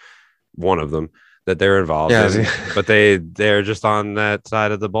one of them that they're involved Yeah, in. But they're just on that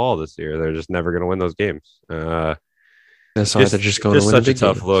side of the ball this year. They're just never going to win those games. That's why they're just going to win such the a big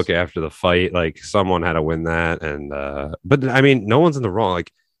tough games. look after the fight. Like someone had to win that, and but I mean, no one's in the wrong.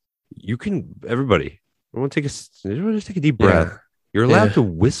 Like everybody just take a deep breath. Yeah. You're allowed Yeah. to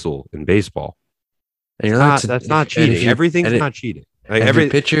whistle in baseball. And you're allowed to- That's not and if cheating. you- Everything's and it- not cheating. Like Every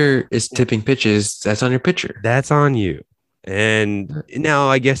pitcher is tipping pitches. That's on your pitcher. that's on you. And now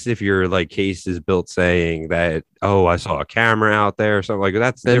I guess if your like case is built saying that, oh, I saw a camera out there or something like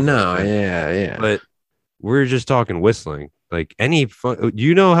that's Then different. no, yeah. But we're just talking whistling. Like any fun,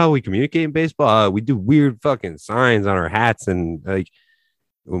 you know how we communicate in baseball? We do weird fucking signs on our hats and like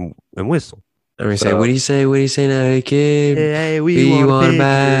and whistle. I mean, So- what do you say? What do you say now, hey, kid? Hey, We want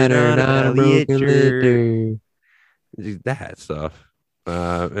batter, not a broken litter. That stuff.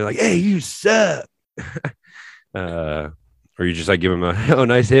 And like, hey, you suck. Or you just like give him a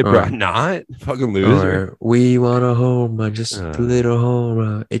nice hit, bro. Or- Not fucking loser. Or we want a home run, just Uh, a little home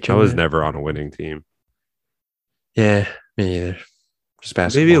run. I was never on a winning team. Yeah, me either. Just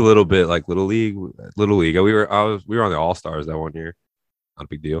basketball. Maybe a little bit like little league. We were on the All Stars that one year. Not a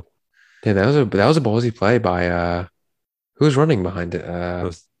big deal. Yeah, that was a ballsy play by who was running behind it? That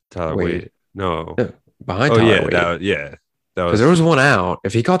was Tyler Wade. Wade. No. Yeah, behind Oh Tyler yeah, Wade. that Because was. there was one out.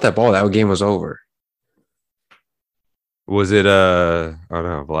 If he caught that ball, that game was over. Was it oh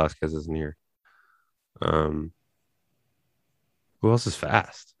no, Velasquez isn't here. Who else is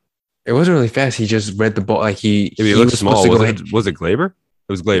fast? It wasn't really fast. He just read the ball like he Looked was small. supposed to Was go it, was it Glaber?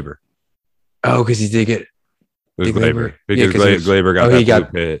 It was Glaber. Oh, because he did get It was Did Glaber. Glaber? Because Yeah, 'cause he was- Glaber got oh, that he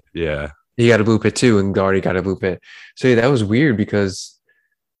got- blue pit. Yeah. he got a blue pit too, and Gardy got a blue pit. So yeah, that was weird because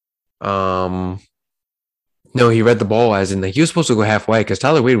no, he read the ball as in like he was supposed to go halfway because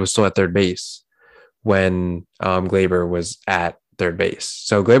Tyler Wade was still at third base when Glaber was at third base.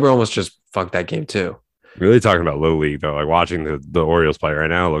 So Glaber almost just fucked that game too. Really talking about little league though. Like watching the Orioles play right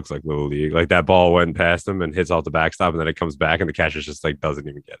now looks like little league. Like that ball went past him and hits off the backstop, and then it comes back, and the catcher just like doesn't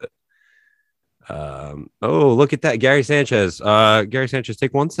even get it. Oh, look at that, Gary Sanchez. Gary Sanchez,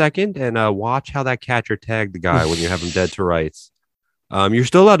 take 1 second and watch how that catcher tagged the guy when you have him dead to rights. You're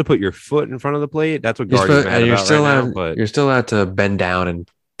still allowed to put your foot in front of the plate. That's what Gardy's mad about right now. But you're still allowed to bend down and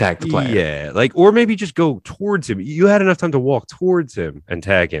tag the player. yeah, like or maybe just go towards him. You had enough time to walk towards him and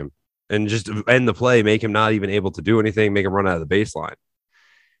tag him, and just end the play, make him not even able to do anything, make him run out of the baseline.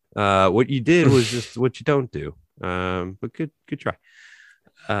 What you did was just what you don't do. But good try.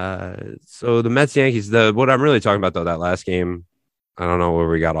 So the Mets Yankees. What I'm really talking about though, that last game, I don't know where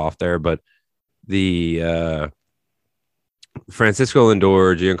we got off there, but the Francisco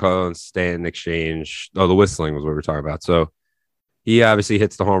Lindor, Giancarlo Stanton exchange. Oh, the whistling was what we were talking about. So he obviously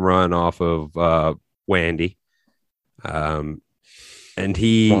hits the home run off of Wandy, and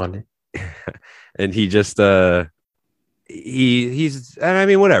he Wandy. and he just he's and I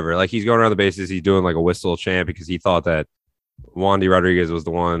mean whatever. Like he's going around the bases. He's doing like a whistle chant because he thought that Wandy Rodriguez was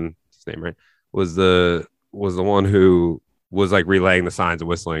the one. His name right was the one who was like relaying the signs of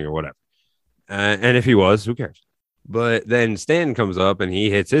whistling or whatever. And if he was, who cares? But then Stanton comes up and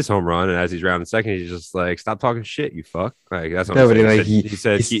he hits his home run, and as he's rounding second, he's just like, "Stop talking shit, you fuck!" Like that's what No, I'm but saying.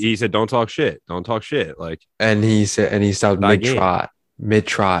 like He said, "Don't talk shit, don't talk shit." Like, and he stopped Not mid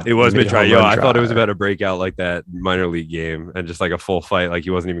trot. it was mid try. home Yo, run I thought it was trot. about to break out like that minor league game and just like a full fight. Like he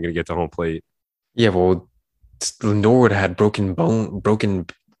wasn't even going to get to home plate. Yeah, well, Lindor would have had broken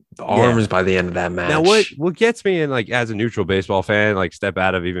arms by the end of that match. Now, what gets me in like as a neutral baseball fan, like step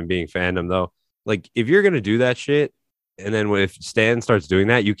out of even being fandom though, like if you're gonna do that shit, and then if Stan starts doing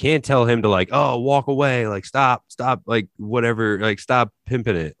that, you can't tell him to like, oh, walk away, like stop, like whatever, like stop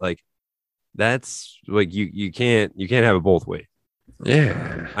pimping it. Like that's like you can't have it both ways.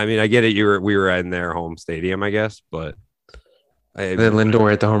 Yeah. I mean, I get it. We were in their home stadium, I guess, but And then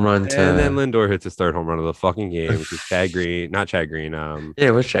Lindor hit the home run to. and then Lindor hits his third home run of the fucking game, which is not Chad Green. Yeah,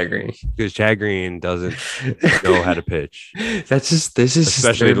 it was Chad Green. Because Chad Green doesn't know how to pitch, This is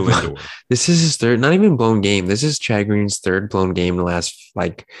especially to his third, Lindor. this is his third, not even blown game. This is Chad Green's third blown game in the last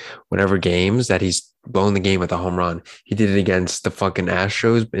like whatever games that he's blown the game with a home run. He did it against the fucking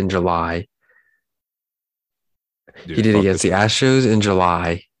Astros in July. Dude, He did it fuck against this the Astros in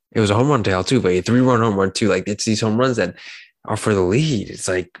July. It was a home run tail too, but a 3-run home run too. Like it's these home runs that are for the lead. It's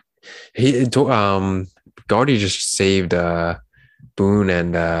like Gardy just saved Boone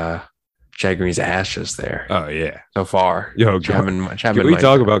and Chad Green's ass just there Oh yeah. so far. Yo, Chapman Can we might-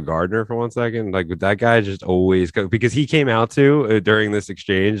 talk about Gardner for 1 second? Like that guy just always because he came out too during this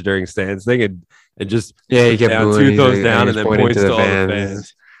exchange during Stan's thing and just Yeah, he kept down booing. two thumbs He's down and then pointing points to to the all the fans.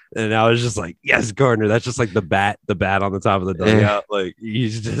 fans. And I was just like, yes, Gardner. That's just like the bat on the top of the dugout. Like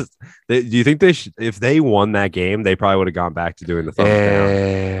he's just. Do you think if they won that game, they probably would have gone back to doing the thumbs down?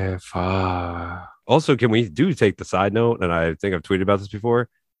 Yeah, fuck. Also, can we take the side note? And I think I've tweeted about this before.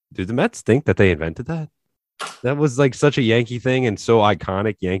 Do the Mets think that they invented that? That was like such a Yankee thing and so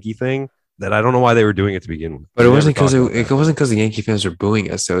iconic Yankee thing that I don't know why they were doing it to begin with. But it We wasn't never because talked about it wasn't because the Yankee fans were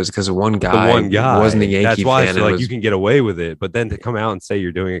booing us. So it was because one guy, the one guy wasn't a Yankee That's why fan. so, and like you can get away with it, but then to come out and say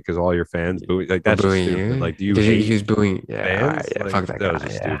you're doing it because all your fans booing, like that's just booing stupid. you. Like, do you? Did hate- he was booing? Yeah, fans? all right, yeah. Like, Fuck that that was guy.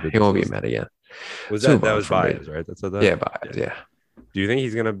 just Yeah, stupid. he won't be mad again. was Too that was far from bias, right? That said that. Yeah, bias. Yeah. Do you think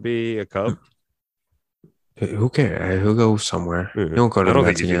he's gonna be a Cub? Who cares? He'll go somewhere. He won't go to I the don't think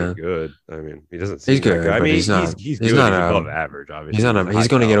Mets he's again. even good. I mean, he doesn't. Seem He's good. I but mean, he's not. He's He's good. not. He's above average, obviously. He's not. He's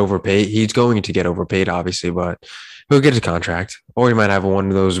going to get overpaid. He's going to get overpaid, obviously, but he'll get his contract, or he might have one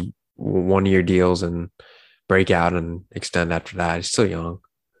of those 1-year deals and break out and extend after that. He's still young.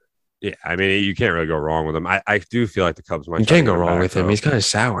 Yeah, I mean, you can't really go wrong with him. I do feel like the Cubs might. You try to can't go get wrong back, with him. though, He's kind of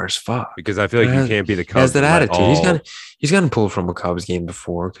sour as fuck. because I feel like you can't be the He has Cubs. that and let attitude. all- He's gotten pulled from a Cubs game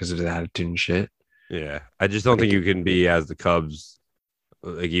before because of his attitude and shit. Yeah, I just don't think you can be as the Cubs,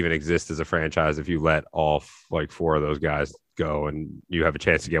 like even exist as a franchise if you let off like 4 of those guys go and you have a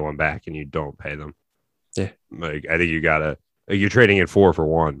chance to get one back and you don't pay them. Yeah, like I think you gotta. Like, you're trading in 4 for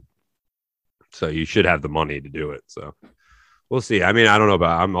 1, so you should have the money to do it. So we'll see. I mean, I don't know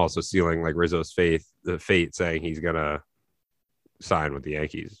about. I'm also sealing like Rizzo's fate, saying he's gonna sign with the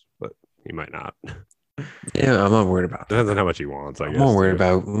Yankees, but he might not. Yeah, I'm not worried about that. Depends on how much he wants. I I'm guess. more worried too.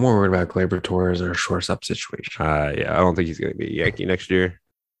 about Gleyber Torres and our shortstop situation, Yeah, I don't think he's gonna be a Yankee next year.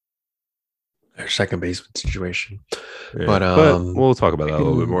 our second baseman situation. Yeah, But, we'll talk about that a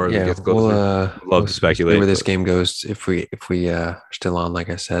little bit more as it gets closer. We'll to speculate, see where this but- game goes if we are still on. Like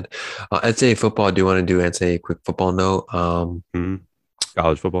I said, NCAA football. I do want to do NCAA quick football note.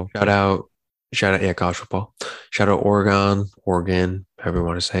 College football. Shout out, yeah, college football. Shout out Oregon, however you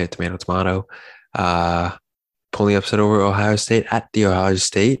want to say it, tomato. Pulling upset over Ohio State at the Ohio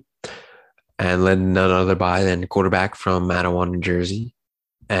State, and led none other by than quarterback from Mattawan, New Jersey,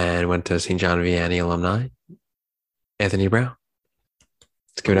 and went to St. John Vianney alumni, Anthony Brown.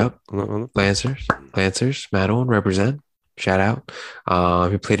 Let's give it up. Lancers, Mattawan represent. Shout out.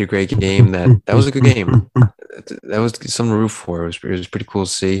 He played a great game. That was a good game. That was something to root for. It was pretty cool to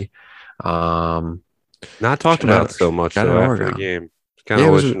see. Not talked Shout out- about so much shout though, out after the Oregon. game. Kind Yeah,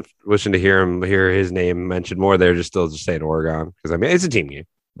 of it was wishing to hear his name mentioned more. They're just saying Oregon because I mean it's a team game,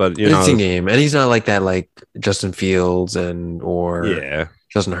 but you It's know, a team game, and he's not like that, like Justin Fields or yeah,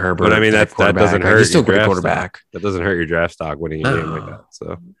 Justin Herbert. but I mean type that quarterback. doesn't Like, hurt. he's still a your great draft quarterback. stock. That doesn't hurt your draft stock winning a game like No. that.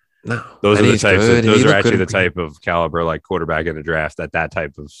 So No, those and are the he's types. good. Those He are looked actually the good. type of caliber like quarterback in the draft. That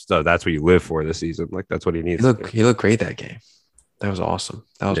type of stuff. That's what you live for this season. Like that's what he needs. He looked great that game. That was awesome.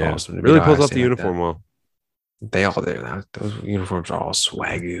 That was Yeah. awesome. to Really beat pulls Ohio off the State like uniform well. that. They all did. Those uniforms are all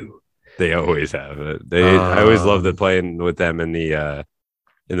swagoo. They always have it. I always loved Um, it playing with them in the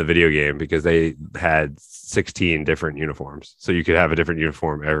video game because they had 16 different uniforms, so you could have a different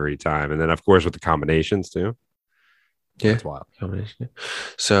uniform every time, and then of course with the combinations too. yeah. That's wild. Combination.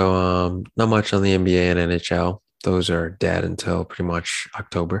 So, not much on the NBA and NHL. Those are dead until pretty much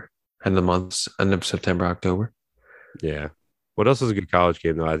October, end of the months, end of September, October. Yeah. What else was a good college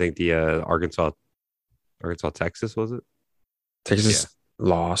game though? I think the Arkansas, Texas was it? Texas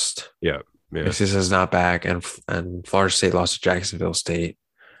lost. Yeah. Yeah. Texas is not back, and Florida State lost to Jacksonville State.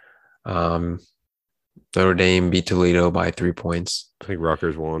 Um, Notre Dame beat Toledo by 3 points. I think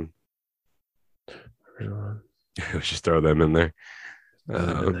Rutgers won. Let's just throw them in there.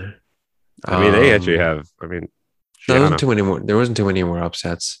 I mean, they actually have. I mean, No, there wasn't Gianna. too many more. There wasn't too many more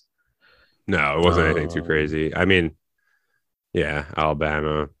upsets. No, it wasn't anything too Um, crazy. I mean, yeah,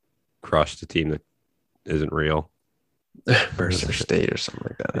 Alabama crushed a team that isn't real. Mercer State or something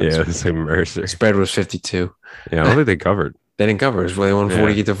like that. Yeah, it's like Mercer. The spread was 52. Yeah, I don't think they covered. They didn't cover. It was they won Yeah.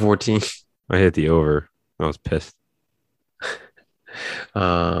 48 to 14. I hit the over. I was pissed.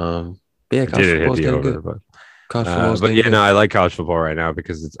 But yeah, I college didn't hit football's the getting over, good. but College football's but getting yeah, good. no, I like college football right now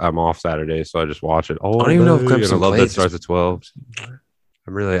because I'm off Saturday, so I just watch it all I don't even know if day, and I Clemson love that it plays. starts at 12.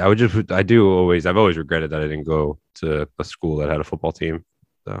 I've always regretted that I didn't go to a school that had a football team.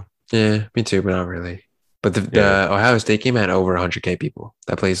 Yeah, me too, but not really. But the Yeah. Ohio State game had over 100K people.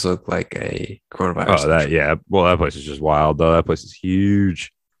 That place looked like a coronavirus. Oh, that place is just wild though. That place is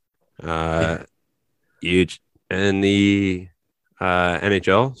huge. Huge. And the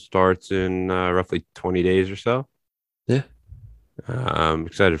NHL starts in roughly 20 days or so. Yeah. I'm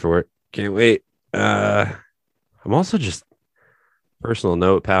excited for it. Can't wait. I'm also just personal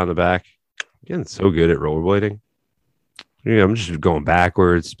note, pat on the back. I'm getting so good at rollerblading. Yeah, I'm just going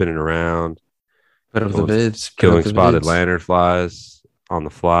backwards, spinning around, Put up the vids. Put killing up the spotted vids. lantern flies on the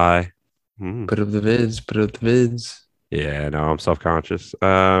fly. Mm. Put up the vids. Put up the vids. Yeah, no, I'm self-conscious.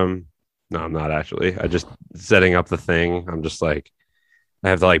 No, I'm not actually. I just setting up the thing. I'm just like, I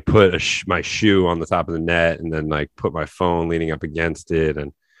have to like put my shoe on the top of the net and then like put my phone leaning up against it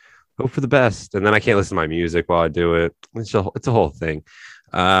and hope for the best. And then I can't listen to my music while I do it. It's a whole thing.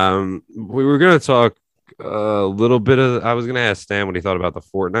 We were gonna talk a little bit of. I was gonna ask Stan what he thought about the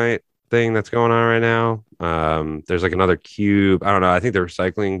Fortnite thing that's going on right now. There's like another cube. I don't know. I think they're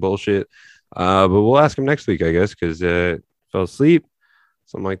recycling bullshit. But we'll ask him next week, I guess, because fell asleep,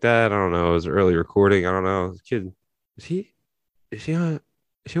 something like that. I don't know. It was early recording. I don't know. This kid, is he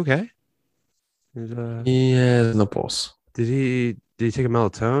okay? He has no pulse. Did he take a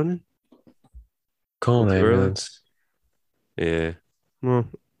melatonin? Call an Too early? ambulance. Yeah. Well,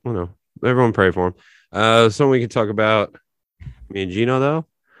 no. Everyone pray for him. Something we can talk about. Me and Gino though.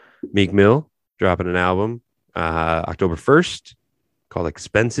 Meek Mill dropping an album October 1st called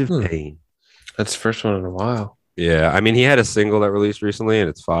Expensive Pain. That's the first one in a while. Yeah, I mean he had a single that released recently and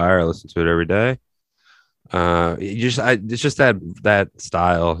it's fire. I listen to it every day. It's just that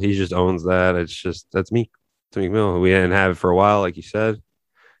style. He just owns that. That's Meek. It's Meek Mill. We didn't have it for a while, like you said.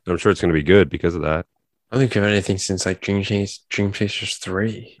 I'm sure it's going to be good because of that. I don't think I've anything since like Dream Chasers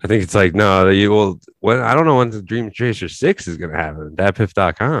 3. I think it's like no, I don't know when the Dream Chaser 6 is going to happen.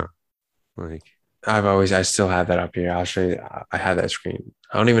 Datpiff.com. Like I still have that up here. I'll show you. I have that screen.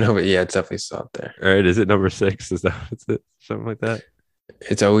 I don't even know, but yeah, it's definitely still up there. all right, is it number 6? Is that what's it? Something like that.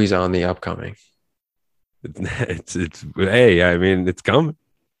 It's always on the upcoming. It's hey, I mean it's coming.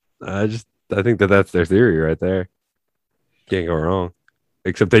 I think that's their theory right there. Can't go wrong.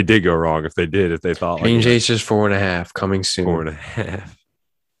 Except they did go wrong if they thought Dream like Chasers 4.5 coming soon.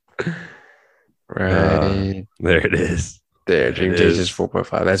 4.5. Right There it is. there. Dream it Chasers is.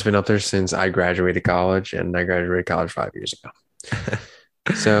 4.5. That's been up there since I graduated college, and I graduated college 5 years ago.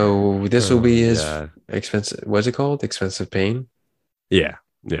 So this will be his God. expensive. What's it called? Expensive Pain. Yeah.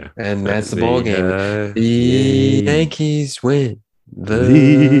 And that's the ball game. The Yeah. Yankees win.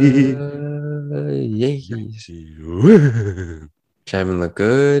 The Yankees. Chapman looked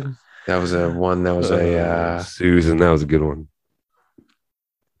good. That was a one. That was a Susan, that was a good one.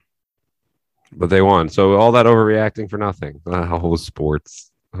 But they won. So all that overreacting for nothing.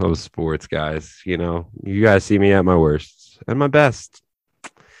 Sports, guys. You know, you guys see me at my worst and my best.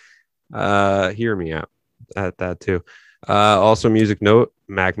 Hear me out at that too. Also, music note: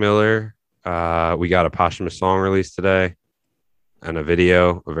 Mac Miller. We got a posthumous song released today, and a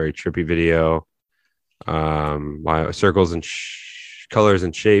video, a very trippy video. Circles and Colors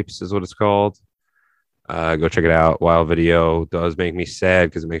and Shapes is what it's called. Go check it out. Wild video. Does make me sad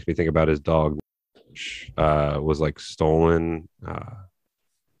because it makes me think about his dog, which was like stolen.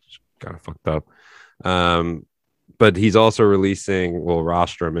 Kind of fucked up. But he's also releasing. Well,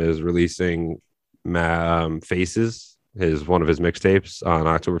 Rostrum is releasing Faces, one of his mixtapes on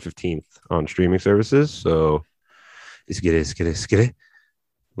October 15th on streaming services. So it's get it.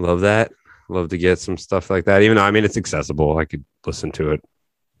 Love that. Love to get some stuff like that. Even though I mean it's accessible, I could listen to it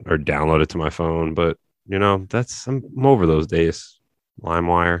or download it to my phone. But I'm over those days.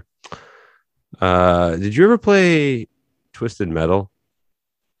 LimeWire. Did you ever play Twisted Metal?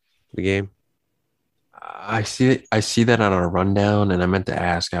 The game? I see that on a rundown, and I meant to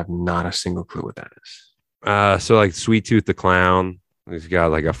ask. I have not a single clue what that is. So like Sweet Tooth the Clown, he's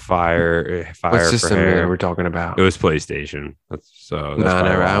got like a fire What for system hair. we're talking about? It was PlayStation. That's No, probably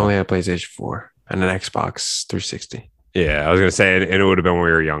never. I why. only had a PlayStation 4 and an Xbox 360. Yeah, I was gonna say, and it would have been when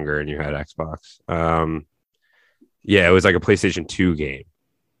we were younger and you had Xbox. Yeah, it was like a PlayStation 2 game.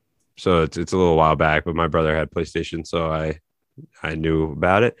 So it's a little while back, but my brother had PlayStation, so I knew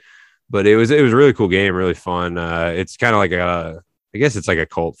about it. But it was a really cool game, really fun. It's kind of like I guess it's like a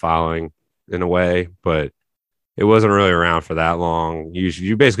cult following in a way, but it wasn't really around for that long.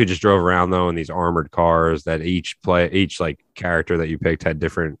 You basically just drove around though in these armored cars that each like character that you picked had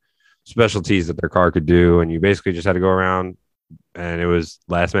different specialties that their car could do, and you basically just had to go around, and it was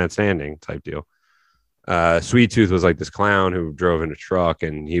last man standing type deal. Sweet Tooth was like this clown who drove in a truck,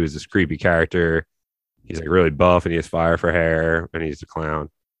 and he was this creepy character. He's like really buff, and he has fire for hair, and he's a clown.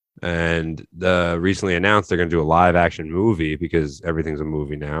 And recently announced they're going to do a live action movie because everything's a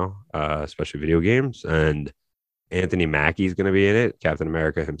movie now, especially video games. And Anthony Mackie is going to be in it, Captain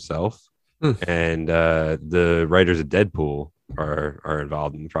America himself, and the writers of Deadpool are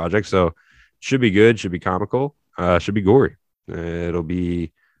involved in the project. So should be good, should be comical, should be gory. It'll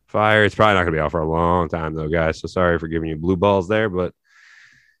be fire. It's probably not going to be out for a long time though, guys. So sorry for giving you blue balls there, but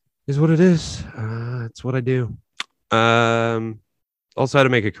is what it is. It's what I do. Also had to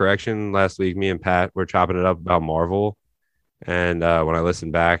make a correction last week. Me and Pat were chopping it up about Marvel, and when I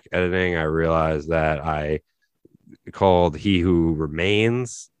listened back editing, I realized that I called He Who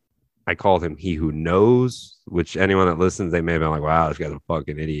Remains. I called him He Who Knows, which anyone that listens, they may have been like, "Wow, this guy's a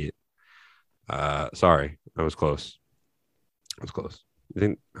fucking idiot." Sorry, I was close. I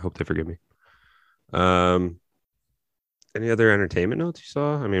hope they forgive me. Any other entertainment notes you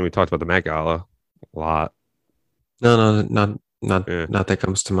saw? I mean, we talked about the Met Gala a lot. No, not Yeah. that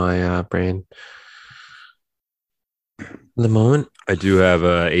comes to my brain. At the moment, I do have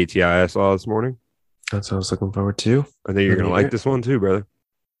a ATI I saw this morning. that's what I was looking forward to. I think you're gonna like Yeah. this one too, brother.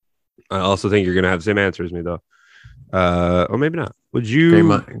 I also think you're gonna have the same answer as me though. Or maybe not. Would you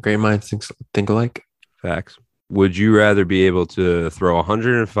Great minds think alike. facts? Would you rather be able to throw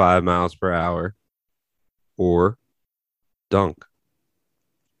 105 miles per hour or dunk?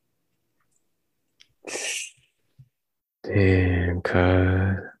 Damn, cuz.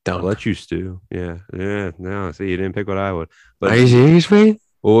 I'll Dunk. let you stew. Yeah. No, see, you didn't pick what I would. But Are you serious, man?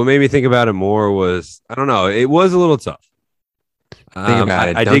 well, what made me think about it more was I don't know. It was a little tough. Think about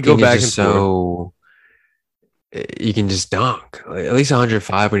it. I did go Dunking is back and just forth. so you can just dunk. Like, at least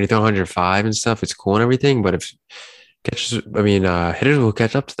 105. When you throw 105 and stuff, it's cool and everything. But if hitters will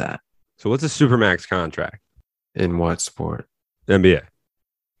catch up to that. So what's a supermax contract? In what sport? NBA.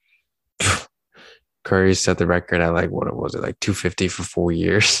 Curry set the record at like what was it, like 250 for 4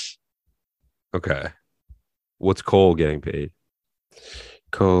 years. Okay. What's Cole getting paid?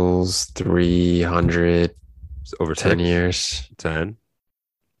 Cole's 300 It's over 10 6? years. 10.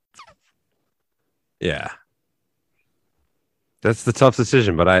 Yeah. That's the tough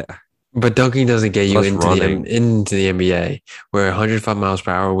decision, but But dunking doesn't get you Plus into running. into the NBA, where 105 miles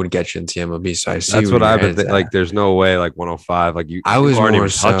per hour would get you into the MLB. So I see that's where what your I've been head's at. like. There's no way like 105. Like I was aren't more even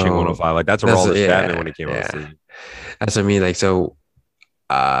touching so- 105. Like that's a that's- Rollins yeah, Chapman when he came on yeah. the scene. That's what I mean. Like, so,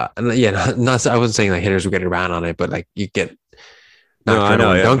 and yeah, not I wasn't saying like hitters would get around on it, but like you get No, knocked I know,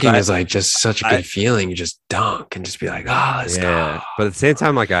 around. yeah, Dunking but is like just such a good feeling. You just dunk and just be like, let's go. But at the same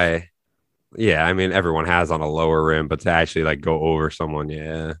time, like I mean, everyone has on a lower rim, but to actually like go over someone,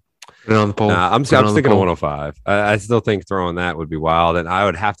 yeah. Put it on the pole. Nah, I'm Put it on the sticking to pole. 105. I still think throwing that would be wild, and I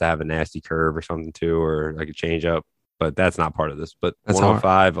would have to have a nasty curve or something too, or like a change up. But that's not part of this. But That's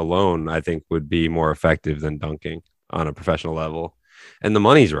 105 alone, I think, would be more effective than dunking on a professional level. And the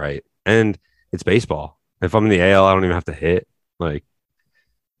money's right, and it's baseball. If I'm in the AL, I don't even have to hit. Like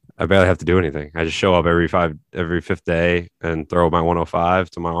I barely have to do anything. I just show up every fifth day and throw my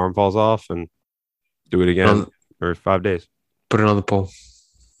 105 till my arm falls off, and do it again for 5 days. Put it on the pole.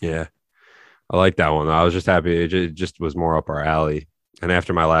 Yeah. I like that one. I was just happy. It just was more up our alley. And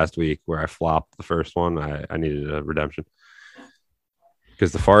after my last week where I flopped the first one, I needed a redemption.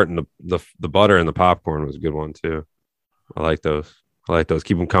 Because the fart and the butter and the popcorn was a good one too. I like those.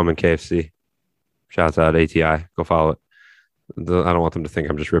 Keep them coming, KFC. Shouts out ATI. Go follow it. I don't want them to think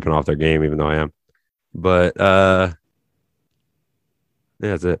I'm just ripping off their game, even though I am. But yeah,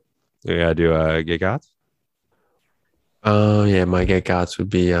 that's it. We gotta do Get Gots. Yeah, my get gots would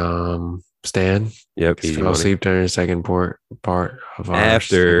be Stan. Yep. He Easy fell money. asleep during the second part of our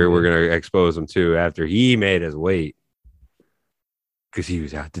After we're gonna expose him too. After he made us wait because he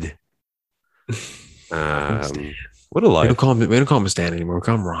was out today. Stan. What a We life. don't call him Stan anymore. We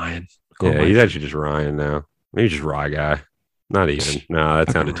call him Ryan. Call him Yeah, Ryan. he's actually just Ryan now. Maybe just Rye guy. Not even. No,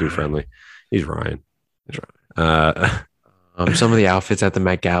 that sounded too Ryan. friendly. He's Ryan. He's Some of the outfits at the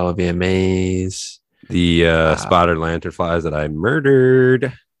Met Gala VMAs. the spotted lanternflies that I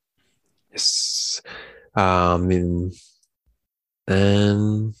murdered. Yes. And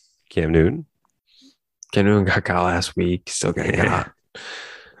then Cam Newton. Ken Newton got last week. Still got got.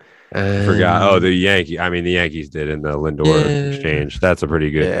 And Forgot. Oh, the Yankees did in the Lindor Yeah. exchange. That's a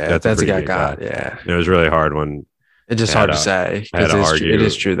pretty good. Yeah, that's a pretty guy good got. guy. Yeah, It was really hard when it's just I had hard to to- say I had because to it argue.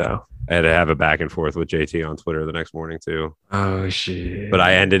 is true though. I had to have a back and forth with JT on Twitter the next morning too. Oh shit! But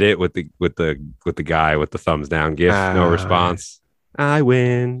I ended it with the guy with the thumbs down gif. No response. I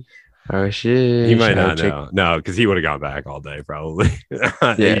win. Oh shit! He might Shout not out know. No, because he would have gone back all day probably.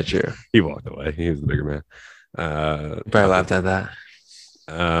 Yeah, he, true. he walked away. He was the bigger man. Probably laughed at that.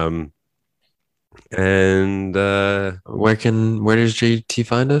 And Where does JT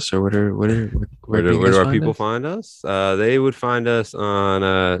find us, or where do our people find us? They would find us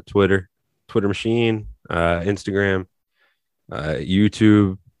on Twitter Machine, Instagram,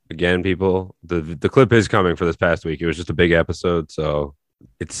 YouTube. Again, people, the clip is coming for this past week. It was just a big episode, so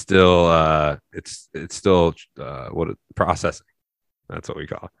it's still processing. That's what we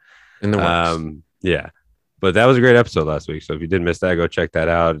call it. in the works? Yeah. But that was a great episode last week. So if you did miss that, go check that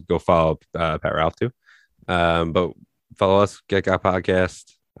out. Go follow Pat Ralph too. But follow us, Get Got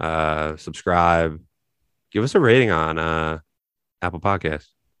Podcast. Subscribe. Give us a rating on Apple Podcasts.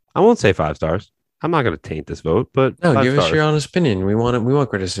 I won't say 5 stars. I'm not going to taint this vote, but No, 5 give us stars. your honest opinion. We want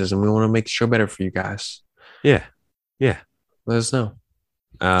criticism. We want to make the show better for you guys. Yeah. Let us know.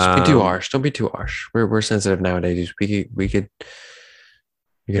 Just be too Um, harsh. Don't be too harsh. We're sensitive nowadays. We could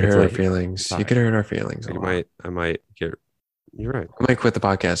It's hurt our like- feelings. sorry. You could hurt our feelings. a lot. I might get. You're right. I might quit the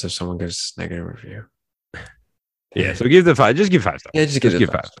podcast if someone gives a negative review. Yeah. So give the 5. Just give 5 stars. Yeah, just give it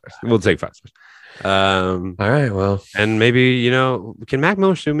 5 stars. We'll take 5 stars. All right. Well, And maybe can Mac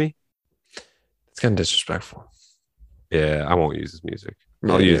Miller sue me? it's kind of disrespectful. Yeah, I won't use his music.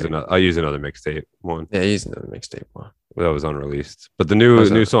 Yeah, I'll use yeah. another mixtape one Yeah, he's another mixtape one. that was unreleased. But the new How's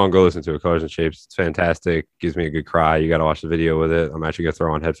that? song, go listen to it. Colors and Shapes. It's fantastic. Gives me a good cry. You got to watch the video with it. I'm actually gonna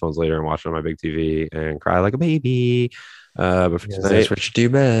throw on headphones later and watch it on my big TV and cry like a baby. But for Because tonight, that's what you do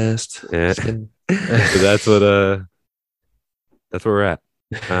best. Yeah. Just kidding. so that's where we're at.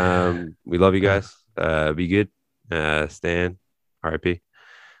 We love you guys. Be good. Stan, R.I.P.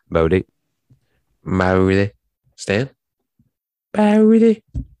 Bodie. Maui. Stan? Maui.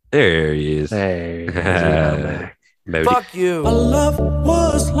 There he is. Hey. he's back. Bodie. Fuck you. Our love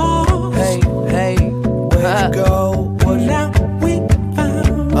was lost. Hey, Where'd you go? Well, now we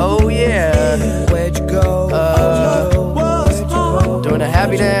found. Oh yeah. Where'd you go? Our love was lost. Doing a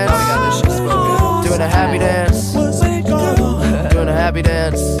happy dance. We got this shit spoken. Doing a happy dance. Where'd you go? Doing a happy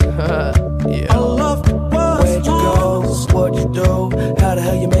dance. Yeah. Our love was Where'd you go? What'd you do? How the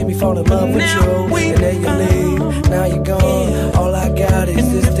hell you made me fall in love with you? And then you leave. Now you're gone. All I got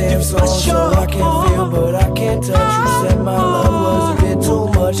is this damn song. So I can't feel, but I can't touch. You said my love was a bit too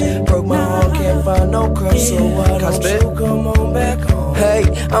much. Broke my heart, can't find no crush. So why don't you come on back home? Hey,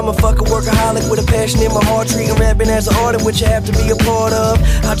 I'm a fucking workaholic with a passion in my heart. Treating rapping as an art, which you have to be a part of.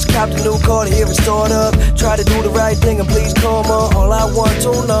 I just copped a new car to hear it start up. Try to do the right thing and please come on. All I want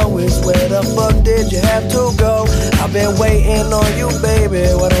to know is where the fuck did you have to go? I've been waiting on you, baby.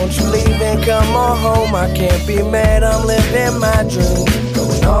 Why don't you leave and come on home? I can't be mad, I'm living my dream.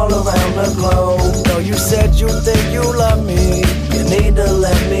 Going all around the globe. No, you said you think you love me. You need to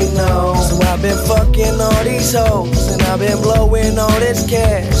let me know. So I've been fucking all these hoes, and I've been blowing all this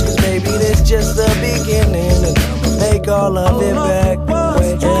cash. Cause baby, this just the beginning, and I'ma make all of it back.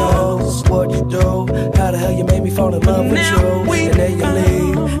 Where'd you go? What'd you do? How the hell you made me fall in love with you? And then you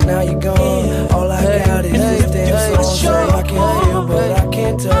leave, now you're gone. All I got is this damn song. So I can feel, but I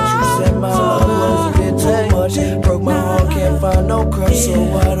can't touch. You said my love was a bit too much. Broke my heart, can't find no crush. So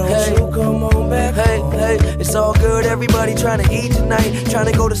why don't you come on back? Hey, it's all good everybody trying to eat tonight, trying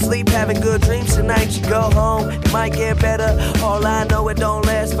to go to sleep, having good dreams tonight. You go home, it might get better. All I know, it don't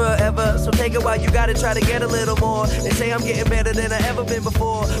last forever. So take it while you gotta try to get a little more. They say I'm getting better than I ever been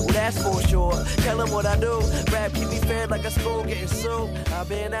before. Well, that's for sure. Tell them what I do. Rap keep me fed like a spoon getting soup. I've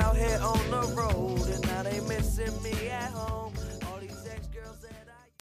been out here on the road, and now they missing me at home.